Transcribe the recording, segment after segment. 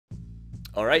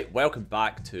Alright, welcome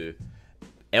back to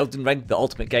Elden Ring, the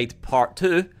Ultimate Guide Part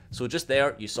 2. So just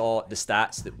there, you saw the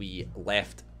stats that we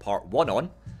left Part 1 on.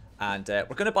 And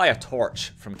we're going to buy a torch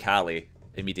from Callie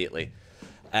immediately.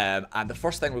 And the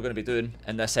first thing we're going to be doing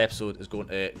in this episode is going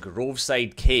to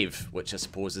Groveside Cave, which I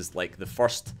suppose is like the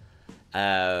first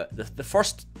the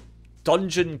first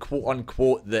dungeon,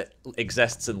 quote-unquote, that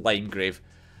exists in Limgrave.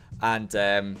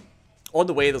 And on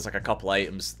the way, there's like a couple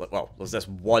items. Well, there's this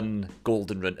one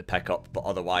golden rune to pick up, but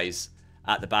otherwise,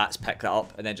 at the bats, pick that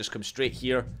up, and then just come straight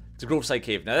here to Groveside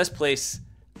Cave. Now, this place,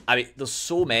 I mean, there's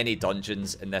so many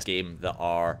dungeons in this game that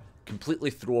are completely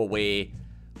throwaway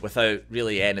without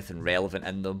really anything relevant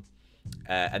in them.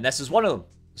 And this is one of them.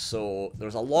 So,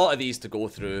 there's a lot of these to go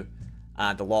through,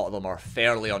 and a lot of them are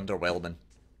fairly underwhelming.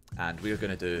 And we're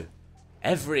going to do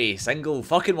every single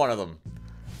fucking one of them.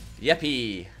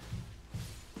 Yippee!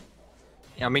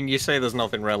 I mean, you say there's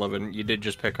nothing relevant. You did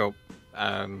just pick up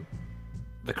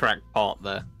the cracked pot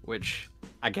there, which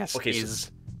I guess is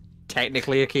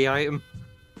technically a key item.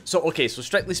 So, okay, so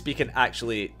strictly speaking,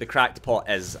 actually, the cracked pot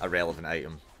is a relevant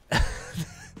item.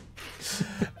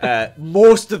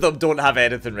 Most of them don't have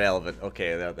anything relevant.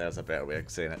 Okay, there's a better way of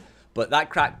saying it. But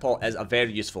that cracked pot is a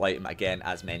very useful item. Again,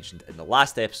 as mentioned in the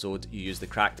last episode, you use the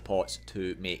cracked pots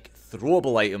to make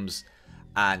throwable items.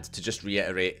 And to just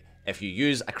reiterate, if you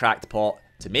use a cracked pot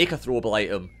to make a throwable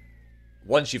item,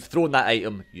 once you've thrown that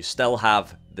item, you still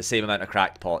have the same amount of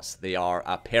cracked pots. They are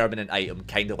a permanent item,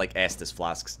 kind of like Estus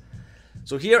flasks.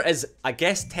 So here is, I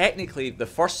guess, technically the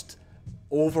first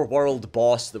overworld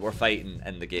boss that we're fighting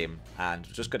in the game. And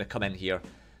we're just going to come in here,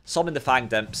 summon the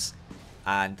Fanged Imps,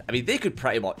 and, I mean, they could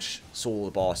pretty much solo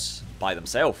the boss by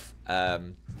themselves.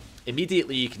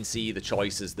 Immediately you can see the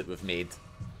choices that we've made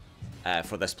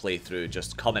for this playthrough,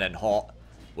 just coming in hot,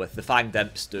 with the Fanged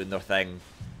Imps doing their thing,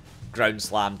 Ground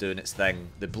Slam doing its thing,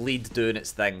 the Bleed doing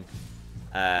its thing.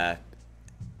 I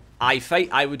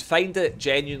would find it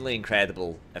genuinely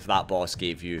incredible if that boss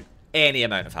gave you any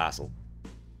amount of hassle.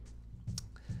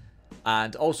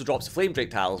 And also drops a Flame Drake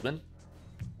Talisman,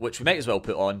 which we might as well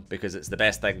put on because it's the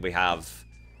best thing we have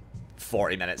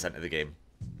 40 minutes into the game.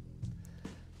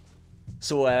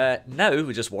 So now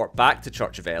we just walk back to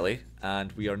Church of Ely,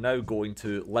 and we are now going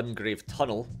to Limgrave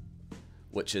Tunnel,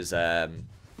 which is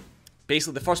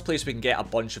basically the first place we can get a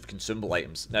bunch of consumable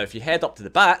items. Now, if you head up to the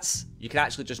bats, you can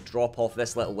actually just drop off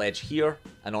this little ledge here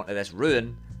and onto this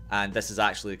ruin, and this is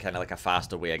actually kind of like a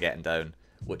faster way of getting down,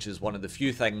 which is one of the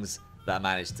few things that I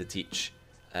managed to teach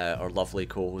our lovely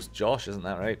co-host Josh, isn't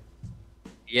that right?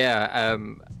 Yeah,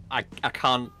 I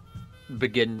can't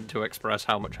begin to express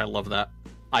how much I love that.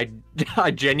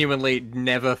 I genuinely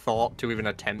never thought to even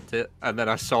attempt it, and then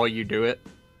I saw you do it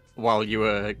while you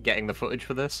were getting the footage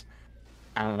for this,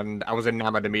 and I was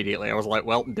enamored immediately. I was like,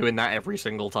 well, I'm doing that every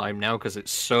single time now, because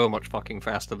it's so much fucking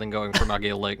faster than going from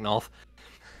Agile Lake North.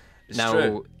 It's now,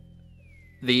 true.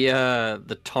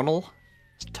 The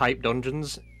tunnel-type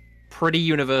dungeons pretty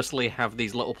universally have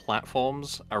these little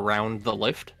platforms around the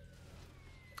lift,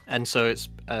 and so it's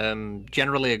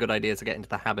generally a good idea to get into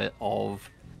the habit of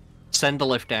send the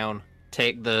lift down,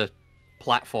 take the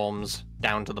platforms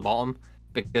down to the bottom,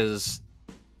 because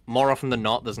more often than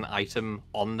not, there's an item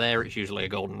on there. It's usually a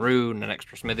golden rune, an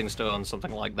extra smithing stone,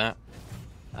 something like that.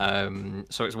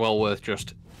 So it's well worth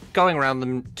just going around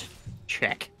them to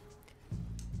check.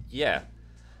 Yeah.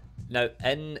 Now,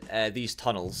 in these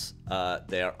tunnels,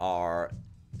 there are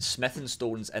smithing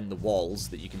stones in the walls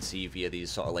that you can see via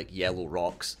these sort of like yellow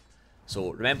rocks.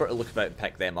 So remember to look about and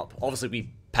pick them up. Obviously, we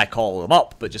pick all of them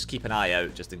up, but just keep an eye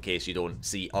out just in case you don't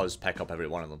see us pick up every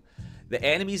one of them. The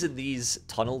enemies in these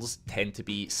tunnels tend to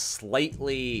be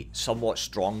somewhat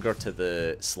stronger to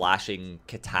the slashing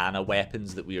katana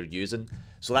weapons that we are using.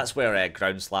 So that's where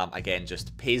Ground Slam, again,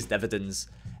 just pays dividends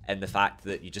in the fact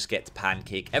that you just get to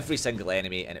pancake every single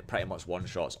enemy and it pretty much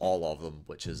one-shots all of them,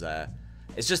 which is,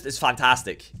 it's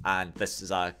fantastic. And this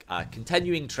is a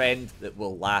continuing trend that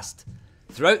will last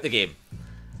throughout the game.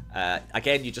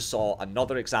 Again, you just saw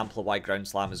another example of why Ground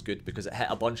Slam is good, because it hit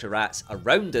a bunch of rats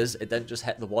around us, it didn't just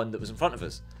hit the one that was in front of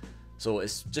us. So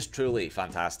it's just truly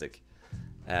fantastic.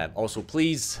 Also,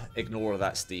 please ignore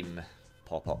that Steam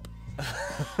pop-up.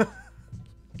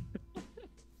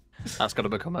 That's going to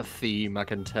become a theme, I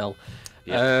can tell.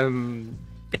 Yeah.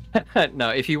 No,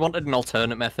 if you wanted an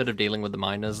alternate method of dealing with the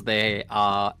miners, they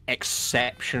are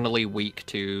exceptionally weak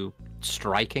to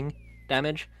striking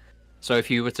damage. So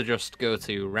if you were to just go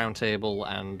to Roundtable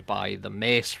and buy the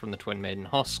mace from the Twin Maiden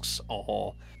Husks,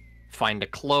 or find a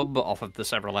club off of the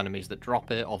several enemies that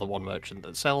drop it, or the one merchant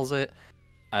that sells it,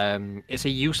 it's a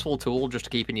useful tool just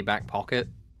to keep in your back pocket.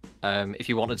 If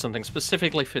you wanted something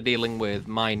specifically for dealing with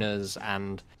miners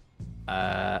and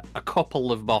a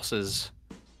couple of bosses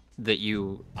that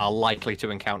you are likely to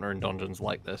encounter in dungeons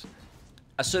like this.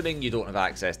 Assuming you don't have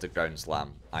access to Ground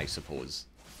Slam, I suppose.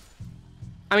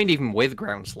 I mean, even with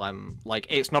Ground Slam, like,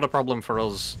 it's not a problem for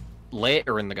us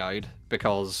later in the guide,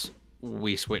 because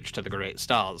we switched to the Great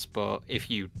Stars, but if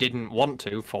you didn't want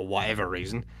to, for whatever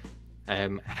reason,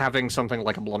 having something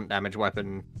like a blunt damage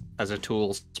weapon as a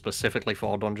tool specifically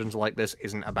for dungeons like this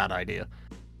isn't a bad idea.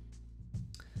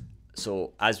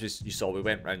 So, as you saw, we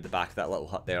went round the back of that little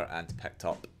hut there and picked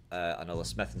up another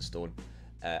smithing stone.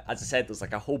 As I said, there's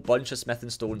like a whole bunch of smithing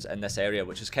stones in this area,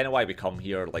 which is kind of why we come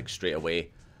here like straight away.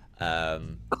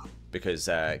 Because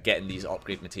getting these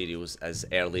upgrade materials as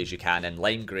early as you can in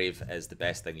Limgrave is the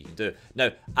best thing you can do. Now,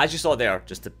 as you saw there,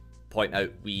 just to point out,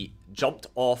 we jumped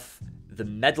off the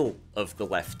middle of the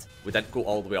lift. We didn't go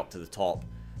all the way up to the top,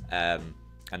 and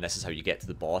this is how you get to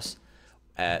the boss.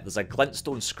 There's a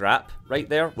glintstone scrap right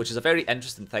there, which is a very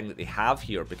interesting thing that they have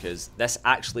here, because this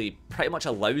actually pretty much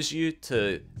allows you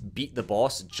to beat the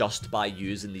boss just by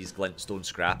using these glintstone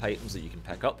scrap items that you can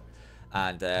pick up.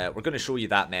 And we're going to show you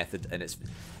that method, and it's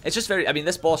just very, I mean,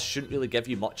 this boss shouldn't really give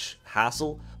you much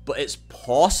hassle, but it's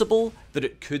possible that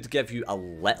it could give you a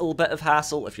little bit of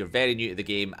hassle if you're very new to the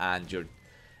game and you're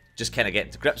just kind of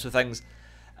getting to grips with things.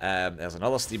 There's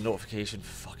another Steam notification,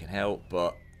 fucking hell,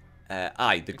 but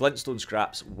aye, the glintstone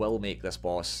scraps will make this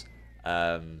boss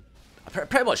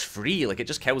pretty much free. Like, it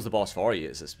just kills the boss for you.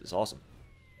 It's awesome.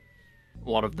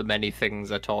 One of the many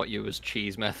things I taught you was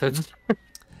cheese methods.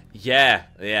 Yeah,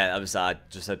 I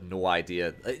just had no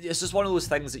idea. It's just one of those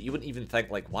things that you wouldn't even think,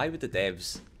 like, why would the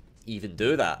devs even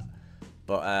do that?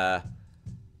 But,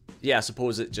 yeah, I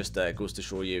suppose it just goes to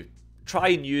show you, try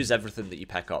and use everything that you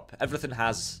pick up. Everything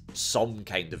has some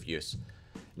kind of use.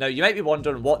 Now, you might be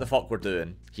wondering what the fuck we're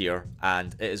doing here,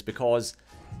 and it is because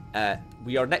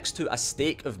we are next to a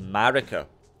stake of Marika,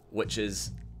 which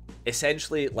is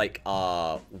essentially like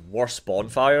a worse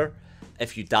bonfire.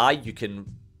 If you die, you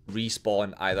can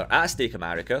respawn either at a stake of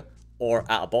Marika or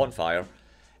at a bonfire,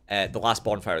 the last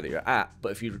bonfire that you're at.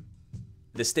 But if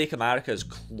the stake of Marika is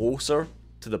closer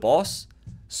to the boss,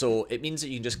 so it means that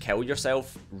you can just kill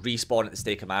yourself, respawn at the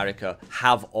stake of Marika,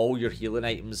 have all your healing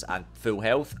items and full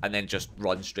health, and then just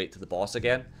run straight to the boss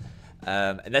again.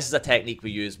 And this is a technique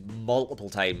we use multiple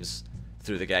times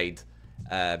through the guide,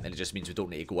 and it just means we don't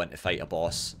need to go in to fight a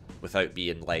boss without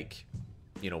being like,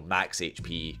 you know, max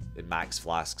HP and max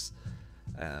flasks.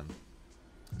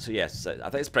 So yes, I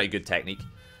think it's a pretty good technique.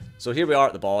 So here we are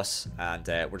at the boss, and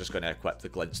we're just going to equip the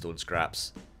glintstone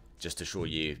scraps just to show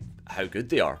you how good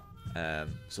they are.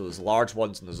 So there's large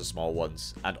ones and there's the small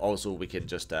ones, and also we can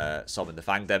just summon the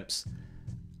fang dimps,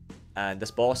 and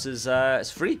this boss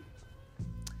is free.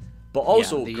 But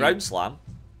also, yeah, Ground Slam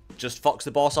just fucks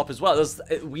the boss up as well.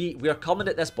 We are coming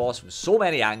at this boss from so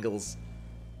many angles.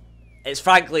 It's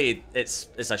frankly, it's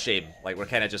a shame. Like, we're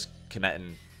kind of just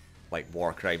committing like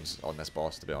war crimes on this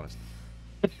boss, to be honest.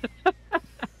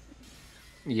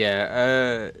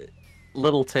 Yeah,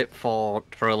 little tip for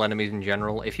troll enemies in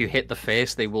general: if you hit the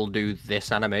face, they will do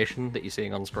this animation that you're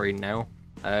seeing on screen now.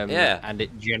 Yeah, and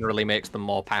it generally makes them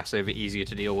more passive, easier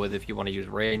to deal with if you want to use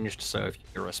ranged. So if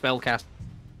you're a spellcaster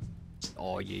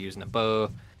or you're using a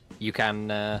bow, you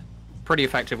can pretty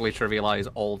effectively trivialize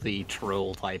all the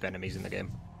troll type enemies in the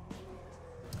game.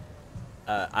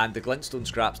 And the glintstone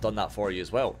scrap's done that for you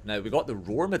as well. Now, we got the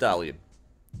roar medallion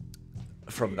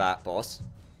from that boss.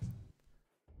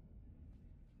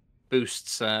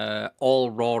 Boosts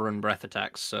all roar and breath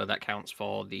attacks, so that counts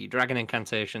for the dragon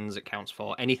incantations. It counts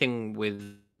for anything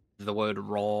with the word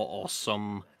roar or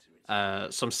some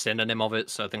synonym of it,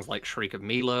 so things like Shriek of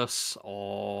Milos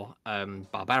or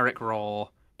Barbaric Roar,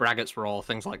 Braggart's Roar,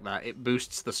 things like that. It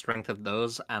boosts the strength of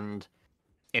those, and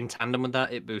in tandem with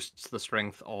that, it boosts the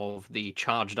strength of the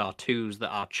charged R2s that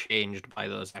are changed by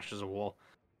those Ashes of War.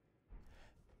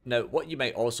 Now, what you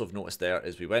might also have noticed there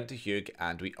is we went to Hugh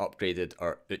and we upgraded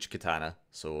our Uch Katana.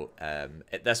 So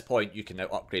at this point, you can now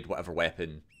upgrade whatever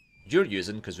weapon you're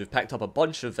using, because we've picked up a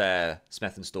bunch of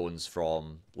smithing stones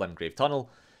from Limgrave Tunnel.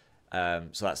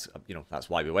 So that's, you know, that's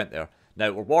why we went there.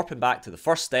 Now, we're warping back to the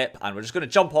first step, and we're just going to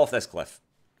jump off this cliff.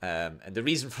 And the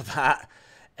reason for that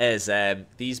is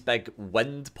these big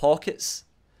wind pockets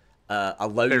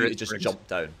allow you to just jump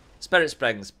down. Spirit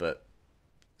Springs, but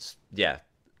yeah,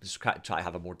 just try to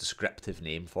have a more descriptive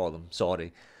name for them.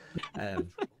 Sorry.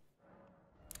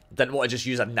 Didn't want to just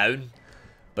use a noun.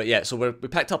 But yeah, so we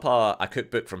picked up a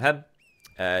cookbook from him,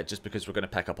 just because we're going to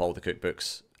pick up all the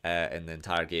cookbooks in the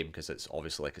entire game, because it's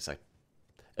obviously like it's a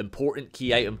important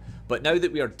key item. But now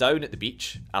that we are down at the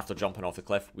beach after jumping off the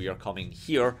cliff, we are coming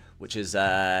here, which is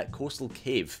Coastal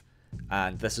Cave.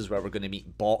 And this is where we're going to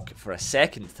meet Bok for a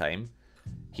second time.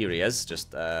 Here he is,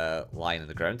 just lying on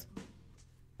the ground.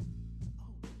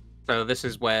 So this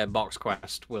is where Bok's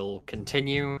quest will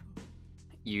continue.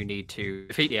 You need to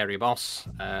defeat the area boss.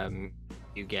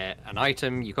 You get an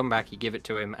item, you come back, you give it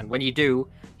to him, and when you do,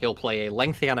 he'll play a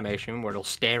lengthy animation where he'll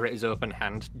stare at his open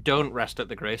hand. Don't rest at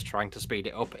the grace trying to speed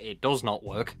it up. It does not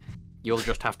work. You'll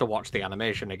just have to watch the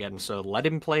animation again, so let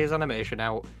him play his animation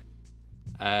out.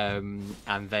 And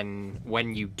then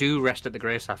when you do rest at the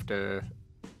grace after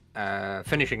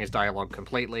finishing his dialogue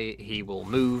completely, he will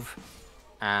move,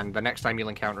 and the next time you'll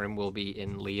encounter him will be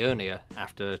in Leonia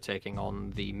after taking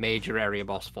on the major area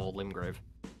boss for Limgrave.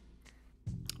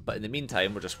 But in the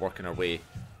meantime, we're just working our way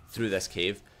through this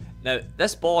cave. Now,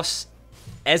 this boss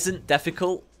isn't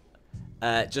difficult.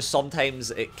 Just sometimes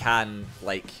it can,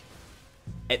 like,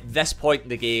 at this point in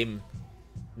the game,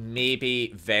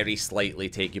 maybe very slightly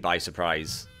take you by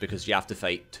surprise, because you have to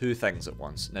fight two things at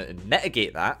once. Now, to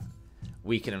mitigate that,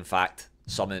 we can, in fact,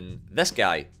 summon this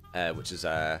guy, which is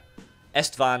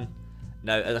Istvan.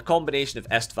 Now, a combination of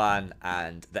Istvan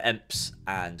and the Imps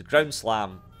and Ground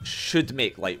Slam should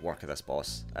make light work of this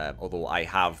boss, although I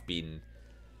have been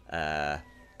caught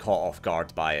off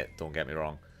guard by it, don't get me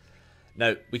wrong.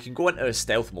 Now, we can go into a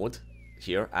stealth mode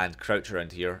here and crouch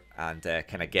around here and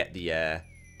kind of get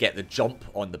the jump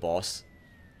on the boss,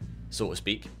 so to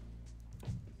speak.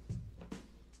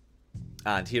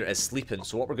 And here is sleeping,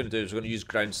 so what we're going to do is we're going to use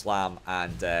Ground Slam,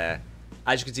 and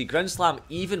as you can see, Ground Slam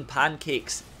even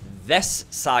pancakes this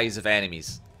size of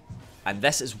enemies, and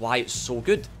this is why it's so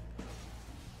good.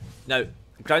 Now,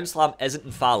 Ground Slam isn't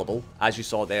infallible. As you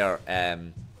saw there,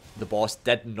 the boss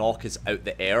did knock us out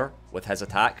the air with his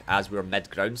attack as we were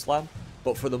mid-Ground Slam.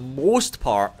 But for the most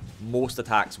part, most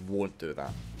attacks won't do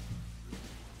that.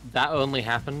 That only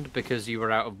happened because you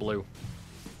were out of blue.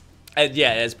 And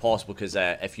yeah, it is possible, because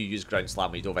if you use Ground Slam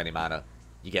when you don't have any mana,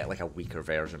 you get like a weaker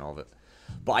version of it.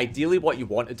 But ideally what you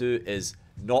want to do is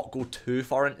not go too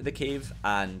far into the cave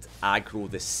and aggro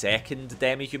the second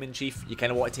demi-human chief. You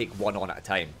kind of want to take one on at a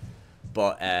time.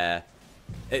 But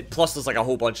plus there's like a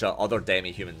whole bunch of other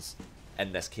demi-humans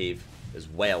in this cave as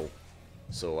well.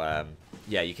 So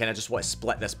yeah, you kind of just want to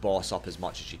split this boss up as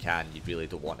much as you can. You really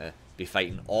don't want to be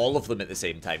fighting all of them at the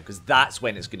same time, because that's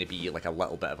when it's going to be like a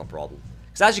little bit of a problem.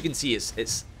 Because as you can see,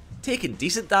 it's taking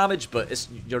decent damage, but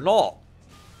you're not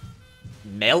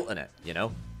melting it, you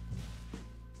know?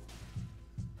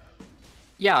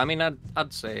 Yeah, I mean,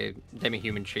 I'd say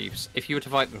demi-human chiefs, if you were to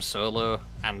fight them solo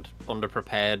and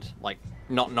underprepared, like,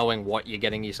 not knowing what you're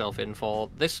getting yourself in for,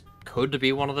 this could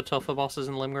be one of the tougher bosses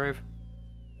in Limgrave.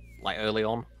 Like, early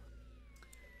on.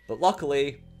 But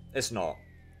luckily, it's not.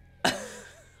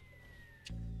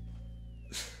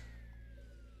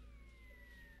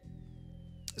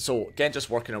 So, again,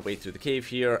 just working our way through the cave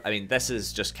here. I mean, this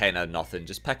is just kind of nothing.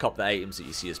 Just pick up the items that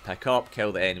you see us pick up,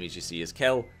 kill the enemies you see us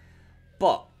kill.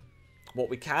 But what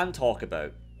we can talk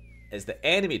about is the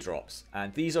enemy drops,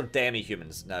 and these are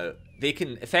demi-humans. Now, they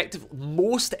can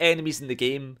most enemies in the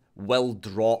game will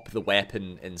drop the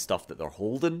weapon and stuff that they're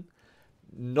holding.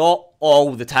 Not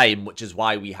all the time, which is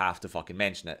why we have to fucking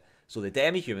mention it. So the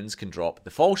demi-humans can drop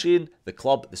the falchion, the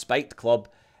club, the spiked club,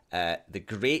 the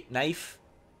great knife,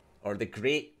 or the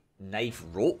great knife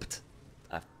roped.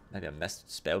 Maybe I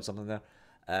misspelled something there.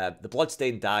 The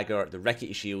bloodstained dagger, the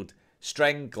rickety shield,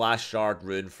 string, glass shard,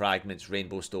 rune, fragments,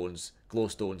 rainbow stones,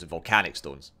 glowstones, and volcanic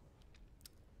stones.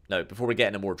 Now, before we get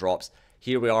into more drops,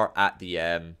 here we are at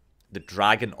the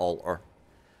dragon altar.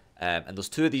 And there's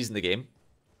two of these in the game.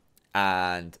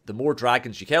 And the more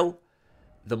dragons you kill,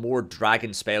 the more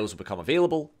dragon spells will become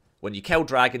available. When you kill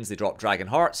dragons, they drop dragon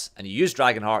hearts, and you use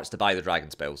dragon hearts to buy the dragon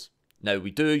spells. Now,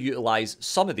 we do utilise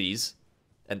some of these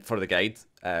for the guide,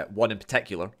 one in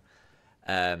particular.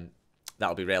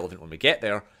 That'll be relevant when we get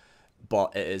there.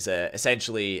 But it is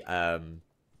essentially a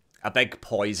big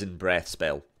poison breath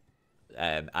spell.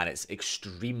 And it's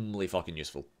extremely fucking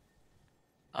useful.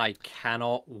 I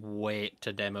cannot wait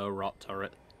to demo Rot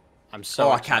Turret. I'm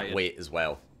so excited. I can't wait as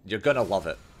well. You're gonna love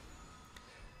it.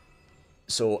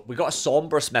 So, we got a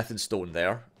Somber Smithing Stone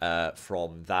there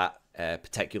from that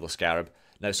particular scarab.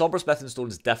 Now, Somber Smithing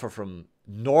Stones differ from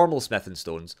normal Smithing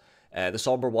Stones. The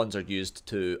Somber ones are used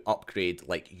to upgrade,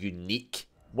 like, unique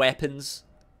weapons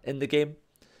in the game.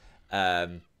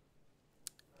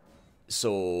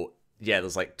 So, yeah,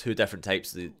 there's, like, two different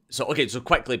types. So, okay, so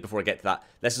quickly before I get to that,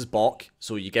 this is Bok.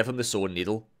 So, you give him the Sown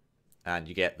Needle, and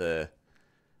you get the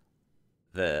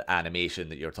animation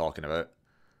that you're talking about.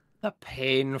 The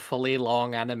painfully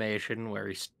long animation where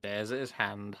he stares at his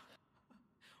hand.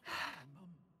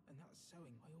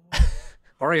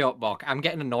 Hurry up, Bok. I'm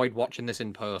getting annoyed watching this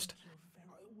in post.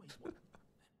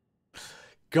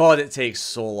 God, it takes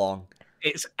so long.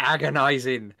 It's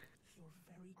agonizing.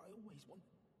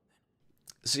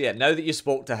 So yeah, now that you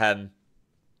spoke to him,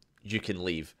 you can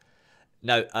leave.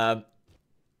 Now,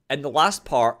 in the last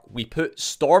part, we put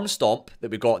Storm Stomp that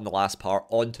we got in the last part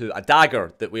onto a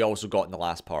dagger that we also got in the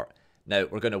last part. Now,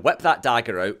 we're going to whip that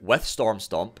dagger out with Storm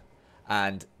Stomp,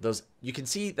 and you can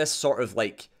see this sort of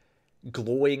like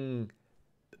glowing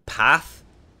path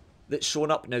that's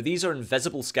shown up. Now, these are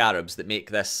invisible scarabs that make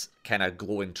this kind of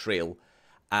glowing trail,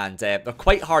 and they're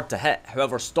quite hard to hit.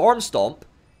 However, Storm Stomp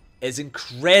is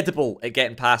incredible at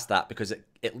getting past that because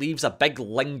it leaves a big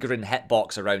lingering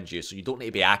hitbox around you, so you don't need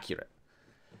to be accurate.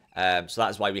 So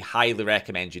that's why we highly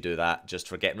recommend you do that, just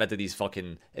for getting rid of these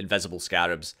fucking invisible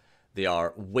scarabs. They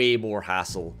are way more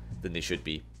hassle than they should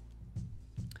be.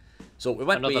 So we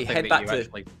head back to...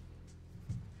 I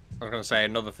was going to say,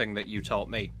 another thing that you taught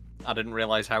me. I didn't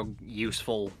realize how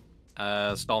useful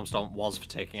Storm Stomp was for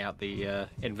taking out the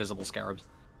invisible scarabs.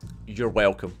 You're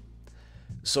welcome.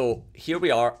 So here we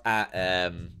are at...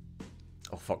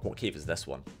 oh fuck, what cave is this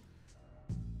one?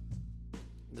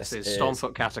 This is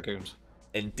Stormfoot Catacombs.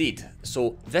 Indeed.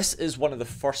 So this is one of the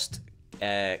first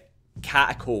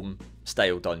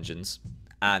catacomb-style dungeons,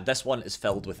 and this one is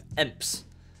filled with imps.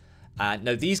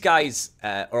 Now these guys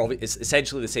are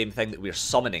essentially the same thing that we're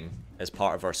summoning as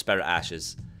part of our Spirit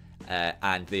Ashes,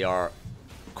 and they are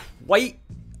quite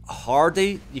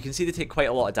hardy. You can see they take quite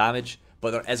a lot of damage,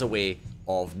 but there is a way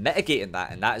of mitigating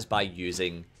that, and that is by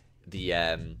using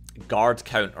the guard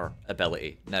counter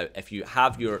ability. Now, if you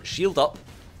have your shield up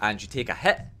and you take a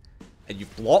hit, and you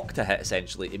block to hit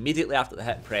essentially, immediately after the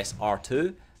hit, press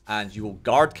R2, and you will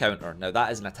guard counter. Now,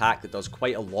 that is an attack that does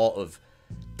quite a lot of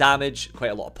damage,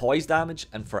 quite a lot of poise damage,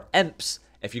 and for imps,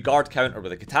 if you guard counter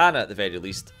with a katana at the very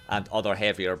least, and other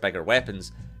heavier, bigger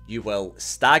weapons, you will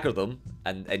stagger them,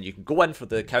 and you can go in for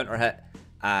the counter hit,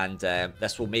 and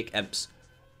this will make imps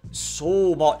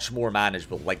so much more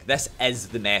manageable. Like, this is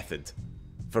the method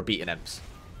for beating imps.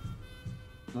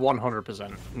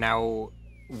 100%. Now,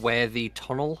 where the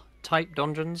tunnel type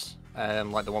dungeons,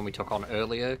 like the one we took on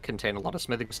earlier, contain a lot of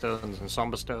smithing stones and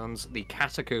somber stones, the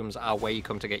catacombs are where you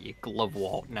come to get your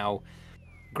glovewort. Now,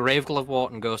 grave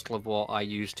glovewort and ghost glovewort I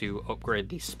use to upgrade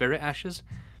the spirit ashes.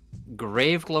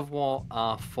 Grave glovewort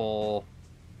are for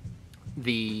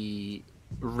the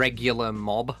regular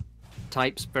mob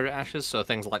type spirit ashes, so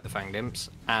things like the fanged imps,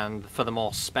 and for the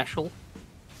more special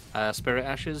spirit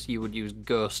ashes, you would use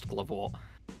ghost glovewort.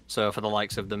 So for the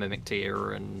likes of the Mimic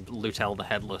Tier and Lutel the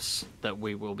Headless that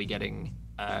we will be getting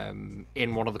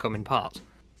in one of the coming parts.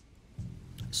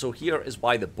 So here is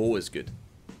why the bow is good.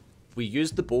 We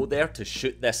used the bow there to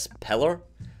shoot this pillar,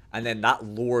 and then that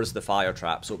lowers the fire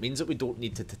trap. So it means that we don't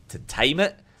need to time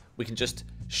it. We can just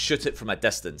shoot it from a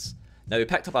distance. Now we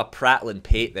picked up a prattling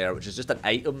pate there, which is just an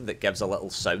item that gives a little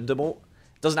sound emote.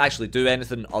 It doesn't actually do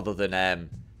anything other than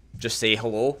just say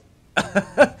hello.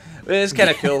 It's kind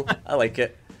of cool. I like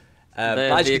it.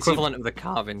 The equivalent of the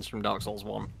carvings from Dark Souls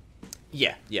 1.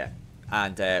 Yeah, yeah.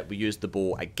 And we used the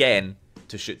bow again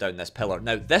to shoot down this pillar.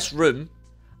 Now, this room,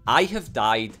 I have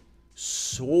died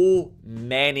so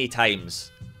many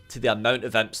times to the amount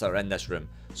of imps that are in this room.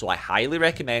 So I highly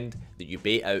recommend that you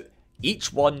bait out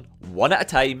each one at a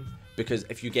time, because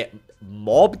if you get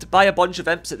mobbed by a bunch of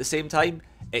imps at the same time,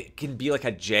 it can be like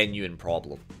a genuine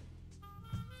problem.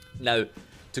 Now,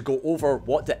 to go over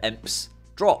what the imps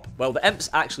drop. Well, the imps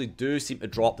actually do seem to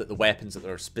drop the weapons that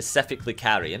they're specifically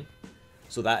carrying.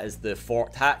 So that is the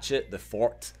forked hatchet, the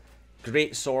forked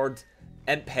greatsword,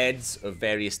 imp heads of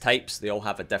various types. They all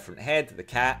have a different head. The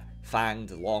cat, fanged,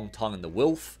 the long tongue, and the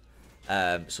wolf.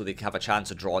 So they can have a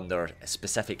chance of drawing their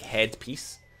specific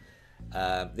headpiece.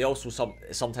 They also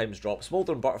sometimes drop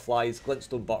smoldering butterflies,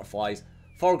 glintstone butterflies,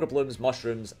 forger blooms,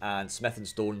 mushrooms, and smithing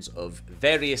stones of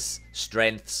various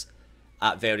strengths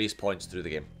at various points through the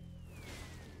game.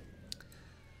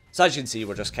 So as you can see,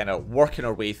 we're just kind of working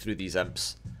our way through these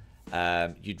imps.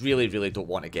 You really don't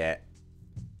want to get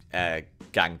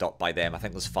ganged up by them. I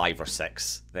think there's 5 or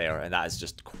 6 there, and that is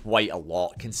just quite a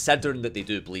lot, considering that they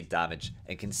do bleed damage,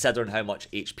 and considering how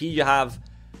much HP you have.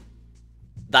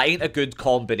 That ain't a good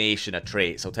combination of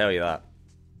traits, I'll tell you that.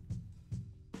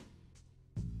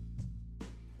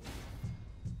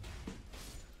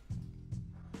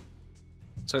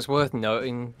 So it's worth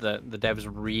noting that the devs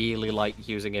really like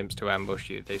using imps to ambush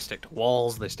you. They stick to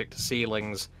walls, they stick to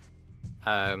ceilings,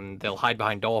 they'll hide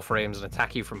behind door frames and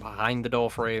attack you from behind the door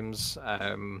frames.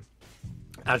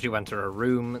 As you enter a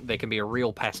room, they can be a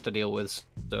real pest to deal with,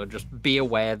 so just be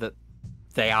aware that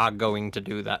they are going to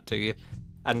do that to you.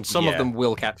 And some of them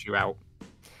will catch you out.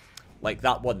 Like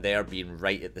that one there being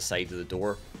right at the side of the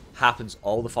door happens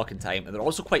all the fucking time, and they're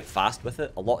also quite fast with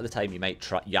it. A lot of the time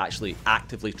you actually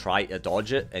actively try to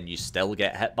dodge it, and you still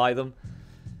get hit by them.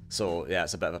 So yeah,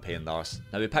 it's a bit of a pain in the arse.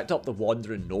 Now we picked up the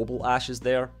Wandering Noble ashes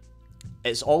there.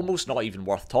 It's almost not even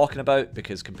worth talking about,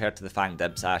 because compared to the Fanged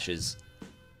Imps ashes,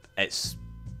 there's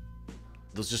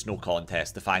just no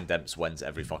contest. The Fanged Imps wins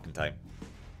every fucking time.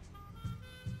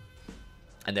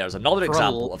 And there's another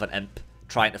example of an imp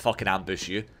trying to fucking ambush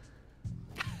you.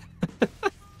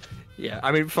 Yeah,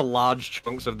 I mean, for large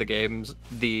chunks of the games,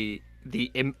 the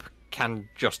imp can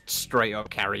just straight up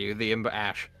carry you. The imp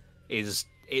ash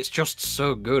it's just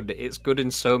so good. It's good in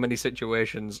so many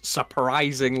situations.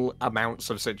 Surprising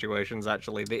amounts of situations,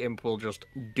 actually. The imp will just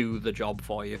do the job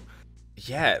for you.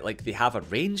 Yeah, like, they have a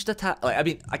ranged attack. Like, I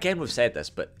mean, again, we've said this,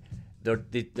 but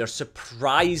they're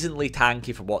surprisingly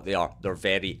tanky for what they are. They're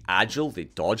very agile. They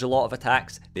dodge a lot of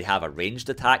attacks. They have a ranged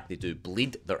attack. They do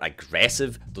bleed. They're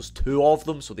aggressive. There's 2 of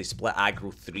them, so they split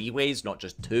aggro 3 ways, not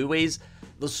just 2 ways.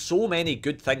 There's so many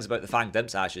good things about the Fanged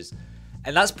Imps ashes,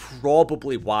 and that's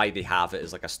probably why they have it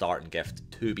as like a starting gift,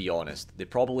 to be honest. They're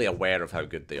probably aware of how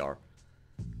good they are.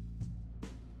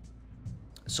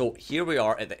 So here we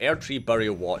are at the Erdtree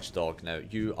Burial Watchdog. Now,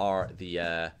 you are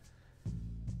the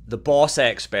boss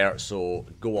expert, so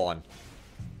go on.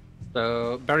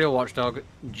 So, Burial Watchdog,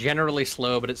 generally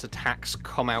slow, but its attacks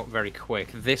come out very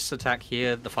quick. This attack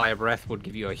here, the Fire Breath, would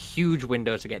give you a huge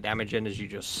window to get damage in, as you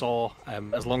just saw.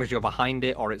 As long as you're behind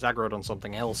it, or it's aggroed on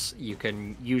something else, you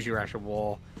can use your Ash of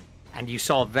War. And you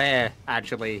saw there,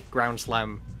 actually, Ground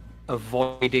Slam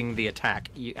avoiding the attack.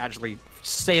 You actually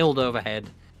sailed overhead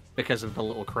because of the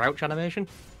little crouch animation.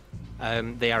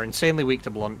 They are insanely weak to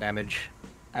blunt damage.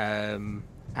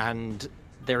 And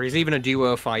there is even a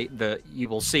duo fight that you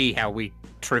will see how we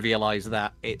trivialize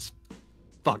that. It's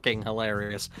fucking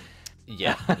hilarious.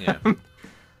 Yeah, yeah.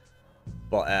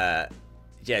 But,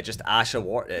 yeah, just Ash of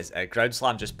War, Ground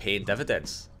Slam just paying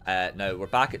dividends. Now, we're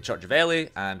back at Church of Ely,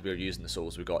 and we're using the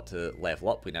souls we got to level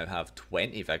up. We now have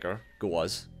 20 Vigour. Go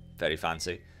us. Very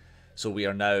fancy. So we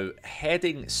are now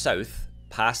heading south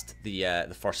past the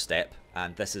first step,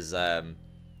 and this is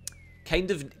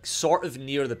kind of sort of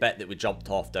near the bit that we jumped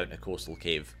off down to Coastal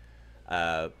Cave.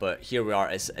 But here we are.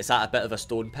 It's at a bit of a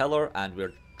stone pillar, and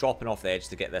we're dropping off the edge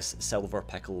to get this silver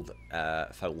pickled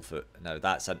Foulfoot. Now,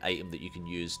 that's an item that you can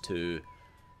use to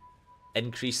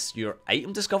increase your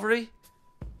item discovery.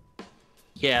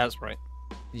 Yeah, that's right.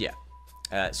 Yeah.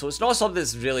 So it's not something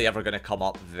that's really ever going to come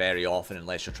up very often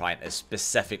unless you're trying to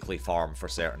specifically farm for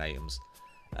certain items.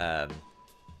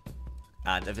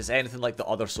 And if it's anything like the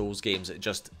other Souls games, it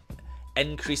just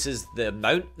increases the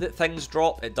amount that things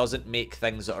drop. It doesn't make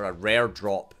things that are a rare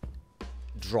drop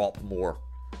more.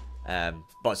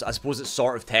 But I suppose it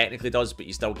sort of technically does, but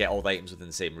you still get all the items within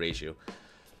the same ratio.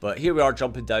 But here we are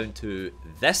jumping down to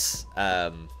this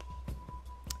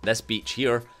this beach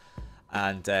here,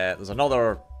 and there's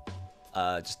another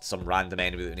just some random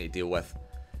enemy that we need to deal with.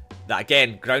 That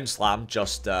again, Ground Slam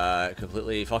just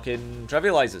completely fucking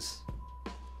trivializes.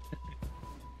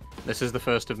 This is the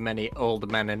first of many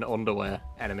old men in underwear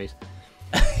enemies.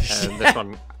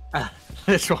 Yeah.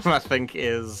 This one I think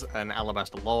is an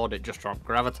Alabaster Lord. It just dropped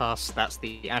Gravitas. That's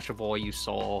the Ash of War you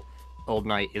saw Old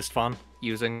Knight Istvan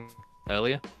using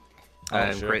earlier.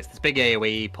 Oh, sure. Creates this big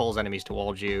AoE, pulls enemies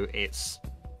towards you. It's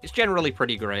generally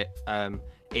pretty great.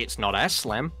 It's not as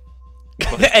slam.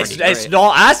 But it's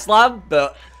not as slam,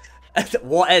 but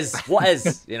what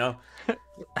is, you know?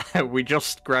 We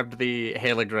just grabbed the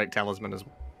Haley Drake Talisman as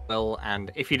well,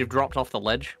 and if you'd have dropped off the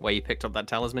ledge where you picked up that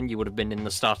talisman, you would have been in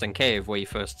the starting cave where you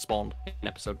first spawned in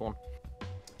episode 1.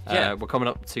 Yeah. We're coming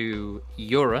up to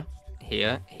Yura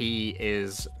here. He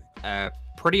is a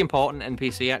pretty important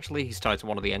NPC, actually. He's tied to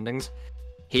one of the endings.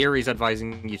 Here he's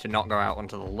advising you to not go out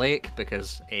onto the lake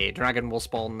because a dragon will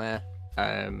spawn there.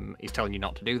 He's telling you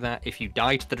not to do that. If you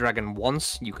die to the dragon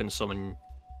once, you can summon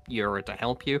Yura to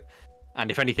help you.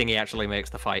 And if anything, he actually makes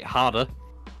the fight harder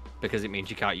because it means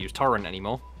you can't use Torrent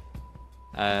anymore.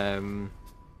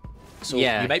 So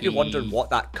yeah, you might be wondering what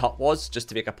that cut was, just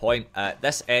to make a point.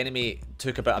 This enemy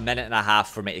took about a minute and a half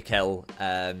for me to kill.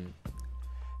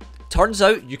 Turns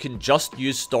out you can just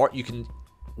use you can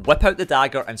whip out the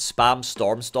dagger and spam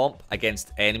Storm Stomp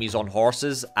against enemies on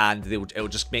horses, and it'll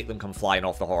just make them come flying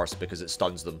off the horse because it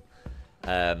stuns them.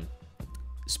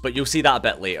 But you'll see that a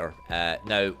bit later.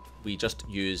 Now we just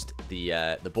used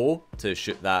the bow to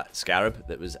shoot that scarab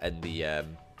that was in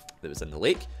the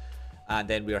lake. And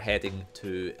then we are heading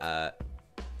to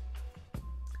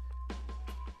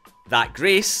that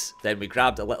Grace. Then we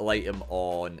grabbed a little item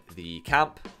on the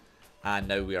camp. And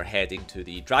now we are heading to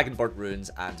the Dragonburnt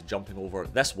ruins and jumping over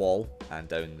this wall and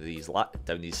down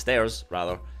these stairs,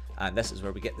 rather. And this is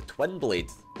where we get the Twin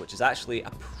Blade, which is actually a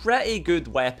pretty good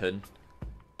weapon.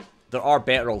 There are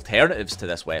better alternatives to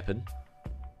this weapon,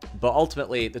 but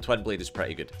ultimately the Twin Blade is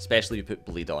pretty good, especially if you put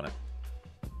bleed on it.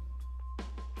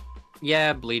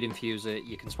 Yeah, bleed infuse it.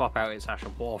 You can swap out its Ash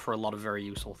of War for a lot of very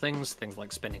useful things. Things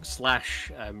like Spinning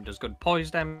Slash, does good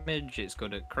poise damage, it's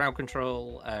good at crowd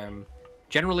control.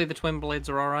 Generally the Twin Blades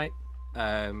are alright.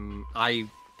 I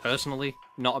personally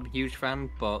not a huge fan,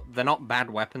 but they're not bad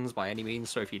weapons by any means,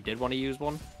 so if you did want to use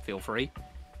one, feel free.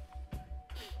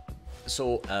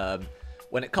 So,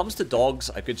 when it comes to dogs,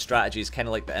 a good strategy is kind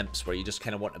of like the imps, where you just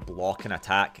kind of want to block an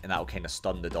attack, and that'll kind of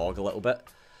stun the dog a little bit.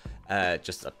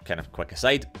 Just a kind of quick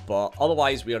aside, but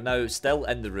otherwise we are now still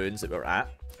in the ruins that we're at,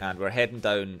 and we're heading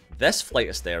down this flight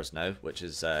of stairs now, which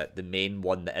is the main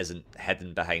one that isn't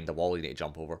hidden behind the wall you need to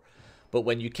jump over. But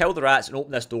when you kill the rats and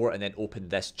open this door and then open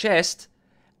this chest,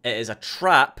 it is a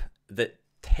trap that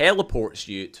teleports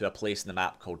you to a place in the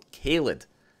map called Caelid,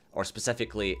 or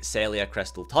specifically Celia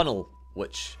Crystal Tunnel,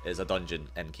 which is a dungeon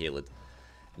in Caelid.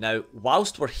 Now,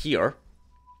 whilst we're here,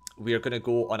 we are going to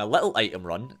go on a little item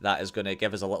run that is going to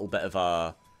give us a little bit of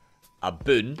a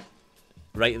boon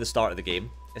right at the start of the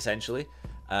game, essentially.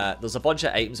 There's a bunch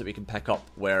of items that we can pick up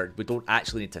where we don't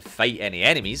actually need to fight any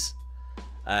enemies.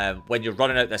 When you're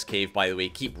running out this cave, by the way,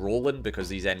 keep rolling, because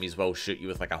these enemies will shoot you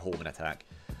with like a homing attack.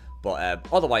 But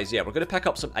otherwise, yeah, we're going to pick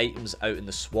up some items out in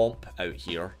the swamp out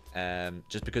here,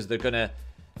 just because they're going to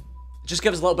just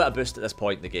give us a little bit of boost at this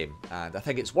point in the game. And I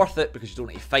think it's worth it because you don't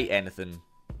need to fight anything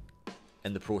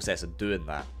in the process of doing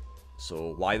that.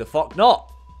 So why the fuck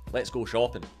not? Let's go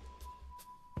shopping.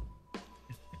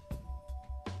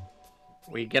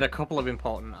 We get a couple of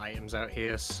important items out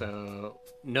here, so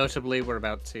notably we're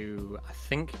about to, I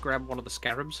think, grab one of the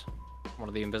scarabs, one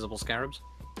of the invisible scarabs.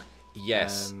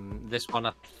 Yes. This one,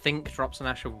 I think, drops an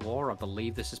Ash of War. I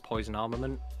believe this is Poison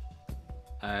Armament.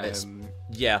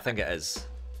 Yeah, I think it is.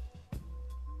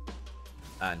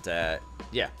 And,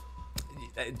 yeah.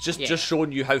 Just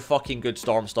showing you how fucking good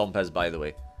Storm Stomp is, by the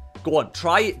way. Go on,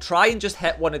 try and just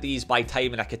hit one of these by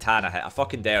timing a katana hit. I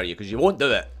fucking dare you, because you won't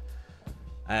do it.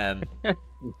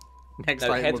 Next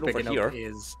item we're picking up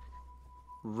is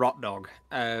Rot Dog.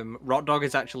 Rot Dog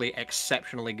is actually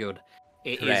exceptionally good.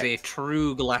 It is a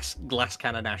true glass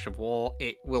cannon Ash of War.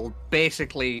 It will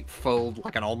basically fold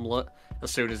like an omelette as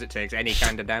soon as it takes any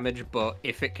kind of damage, but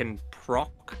if it can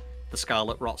proc the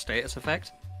Scarlet Rot status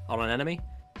effect on an enemy,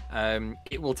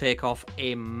 it will take off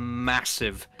a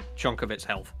massive chunk of its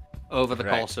health over the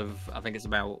course of, I think it's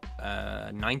about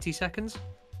 90 seconds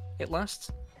it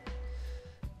lasts.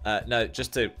 Now,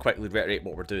 just to quickly reiterate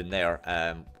what we're doing there,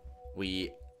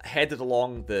 we headed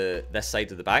along this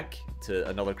side of the bank to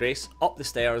another grace, up the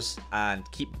stairs, and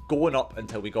keep going up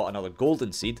until we got another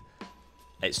golden seed.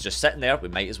 It's just sitting there, we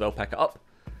might as well pick it up.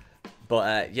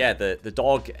 But yeah, the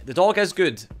dog is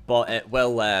good, but it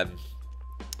will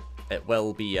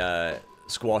be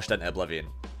squashed into oblivion.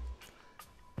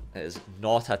 It is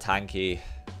not a tanky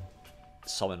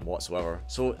summon whatsoever.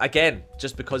 So again,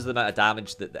 just because of the amount of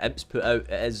damage that the imps put out,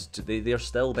 they're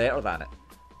still better than it.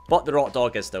 But the Rot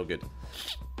Dog is still good.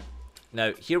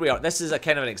 Now here we are. This is a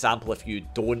kind of an example if you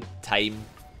don't time,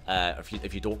 if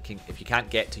you can't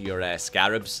get to your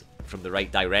scarabs from the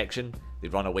right direction, they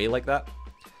run away like that.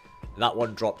 That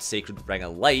one dropped Sacred Ring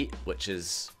of Light, which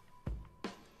is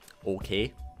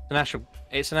okay.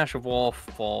 It's an Ash of War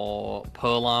for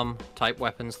polearm type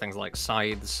weapons, things like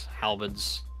scythes,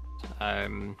 halberds.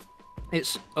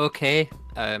 It's okay.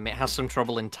 It has some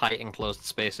trouble in tight enclosed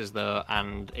spaces though,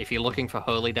 and if you're looking for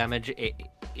holy damage, it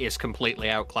is completely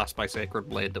outclassed by Sacred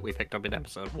Blade that we picked up in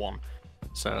episode 1.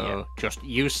 So just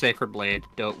use Sacred Blade,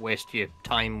 don't waste your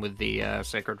time with the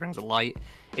Sacred Rings of Light.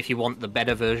 If you want the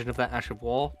better version of that Ash of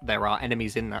War, there are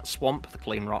enemies in that swamp, the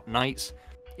Clean Rot Knights.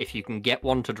 If you can get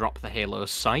one to drop the Halo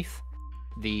Scythe,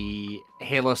 the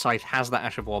Halo Scythe has that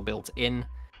Ash of War built in,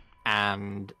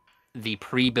 and the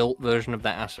pre-built version of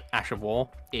that Ash of War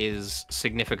is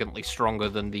significantly stronger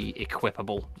than the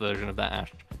equipable version of that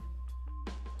Ash.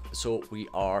 So we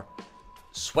are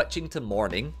switching to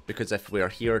morning, because if we are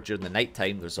here during the night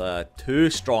time, there's 2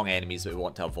 strong enemies that we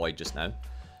want to avoid just now.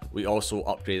 We also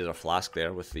upgraded our flask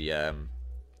there with the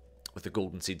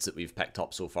golden seeds that we've picked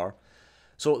up so far.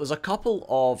 So there's a couple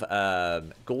of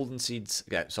golden seeds,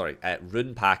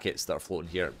 rune packets that are floating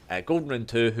here. Golden Rune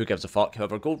 2, who gives a fuck?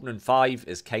 However, Golden Rune 5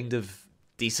 is kind of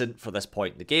decent for this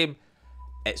point in the game.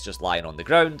 It's just lying on the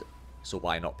ground, so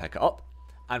why not pick it up?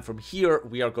 And from here,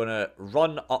 we are going to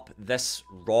run up this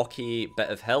rocky bit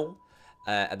of hill.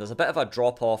 And there's a bit of a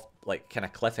drop-off, like, kind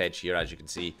of cliff edge here, as you can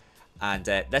see. And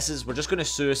we're just going to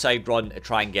suicide run to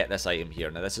try and get this item here.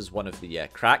 Now, this is one of the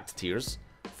cracked tiers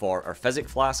for our physic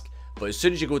flask. But as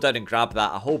soon as you go down and grab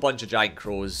that, a whole bunch of giant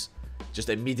crows just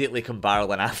immediately come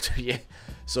barreling after you.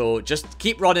 So just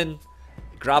keep running,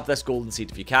 grab this golden seed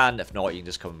if you can. If not, you can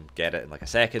just come get it in like a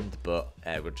second. But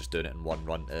we're just doing it in one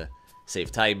run to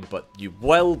save time. But you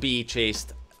will be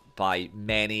chased by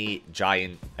many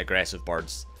giant aggressive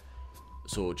birds.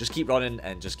 So just keep running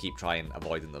and just keep trying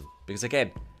avoiding them. Because again,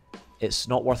 it's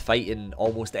not worth fighting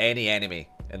almost any enemy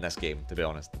in this game, to be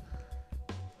honest.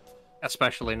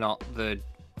 Especially not the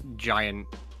giant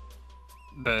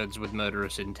birds with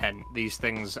murderous intent. These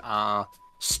things are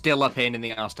still a pain in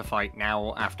the ass to fight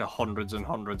now after hundreds and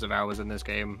hundreds of hours in this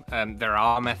game. There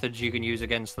are methods you can use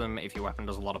against them if your weapon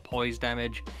does a lot of poise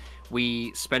damage.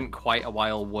 We spent quite a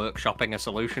while workshopping a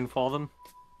solution for them,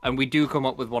 and we do come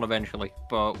up with one eventually,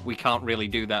 but we can't really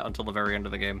do that until the very end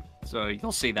of the game. So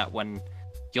you'll see that when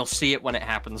it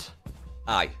happens.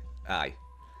 Aye.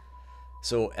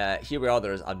 So here we are.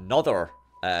 There's another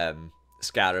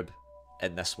scarab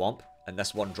in this swamp, and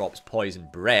this one drops poison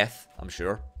breath, I'm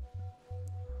sure.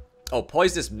 Oh,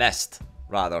 poisonous mist,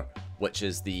 rather, which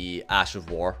is the Ash of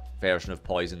War version of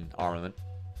poison armament,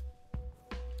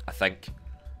 I think.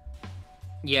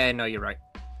 Yeah, no, you're right.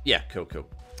 Yeah, cool.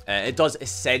 It does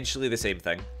essentially the same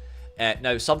thing.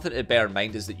 Now, something to bear in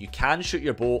mind is that you can shoot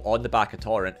your bow on the back of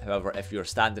Torrent. However, if you're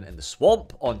standing in the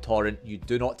swamp on Torrent, you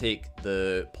do not take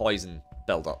the poison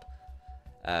build-up.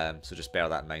 So just bear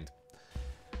that in mind.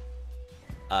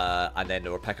 And then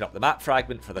we're picking up the map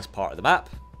fragment for this part of the map,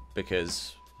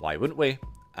 because why wouldn't we?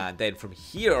 And then from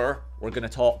here, we're going to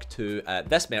talk to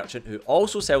this merchant who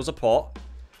also sells a pot,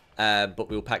 but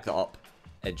we'll pick that up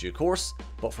in due course.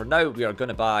 But for now, we are going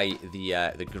to buy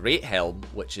the Great Helm,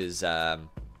 which is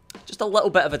just a little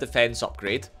bit of a defense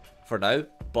upgrade for now,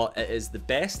 but it is the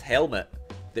best helmet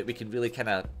that we can really kind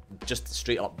of just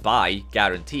straight up buy,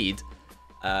 guaranteed,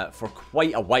 for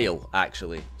quite a while,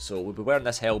 actually. So we'll be wearing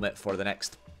this helmet for the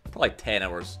next probably 10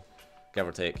 hours, give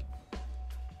or take.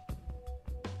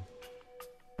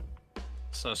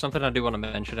 So something I do want to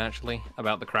mention, actually,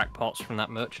 about the cracked pots from that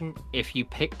merchant. If you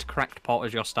picked cracked pot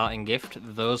as your starting gift,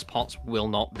 those pots will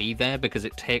not be there because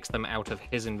it takes them out of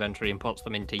his inventory and puts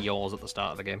them into yours at the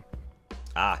start of the game.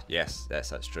 Ah, yes,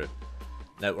 that's true.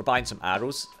 Now, we're buying some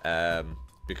arrows,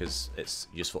 because it's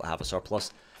useful to have a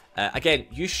surplus. Again,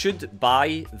 you should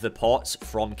buy the pots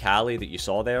from Callie that you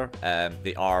saw there.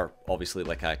 They are obviously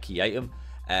like a key item.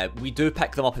 We do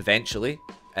pick them up eventually,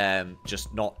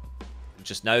 just not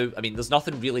just now. I mean, there's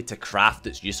nothing really to craft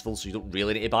that's useful, so you don't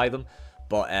really need to buy them.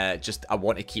 But just I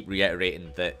want to keep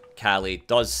reiterating that Callie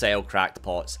does sell cracked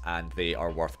pots, and they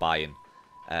are worth buying,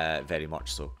 very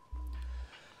much so.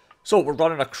 So we're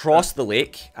running across the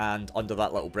lake and under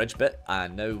that little bridge bit,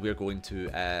 and now we're going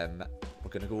to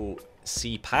go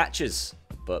see Patches.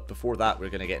 But before that, we're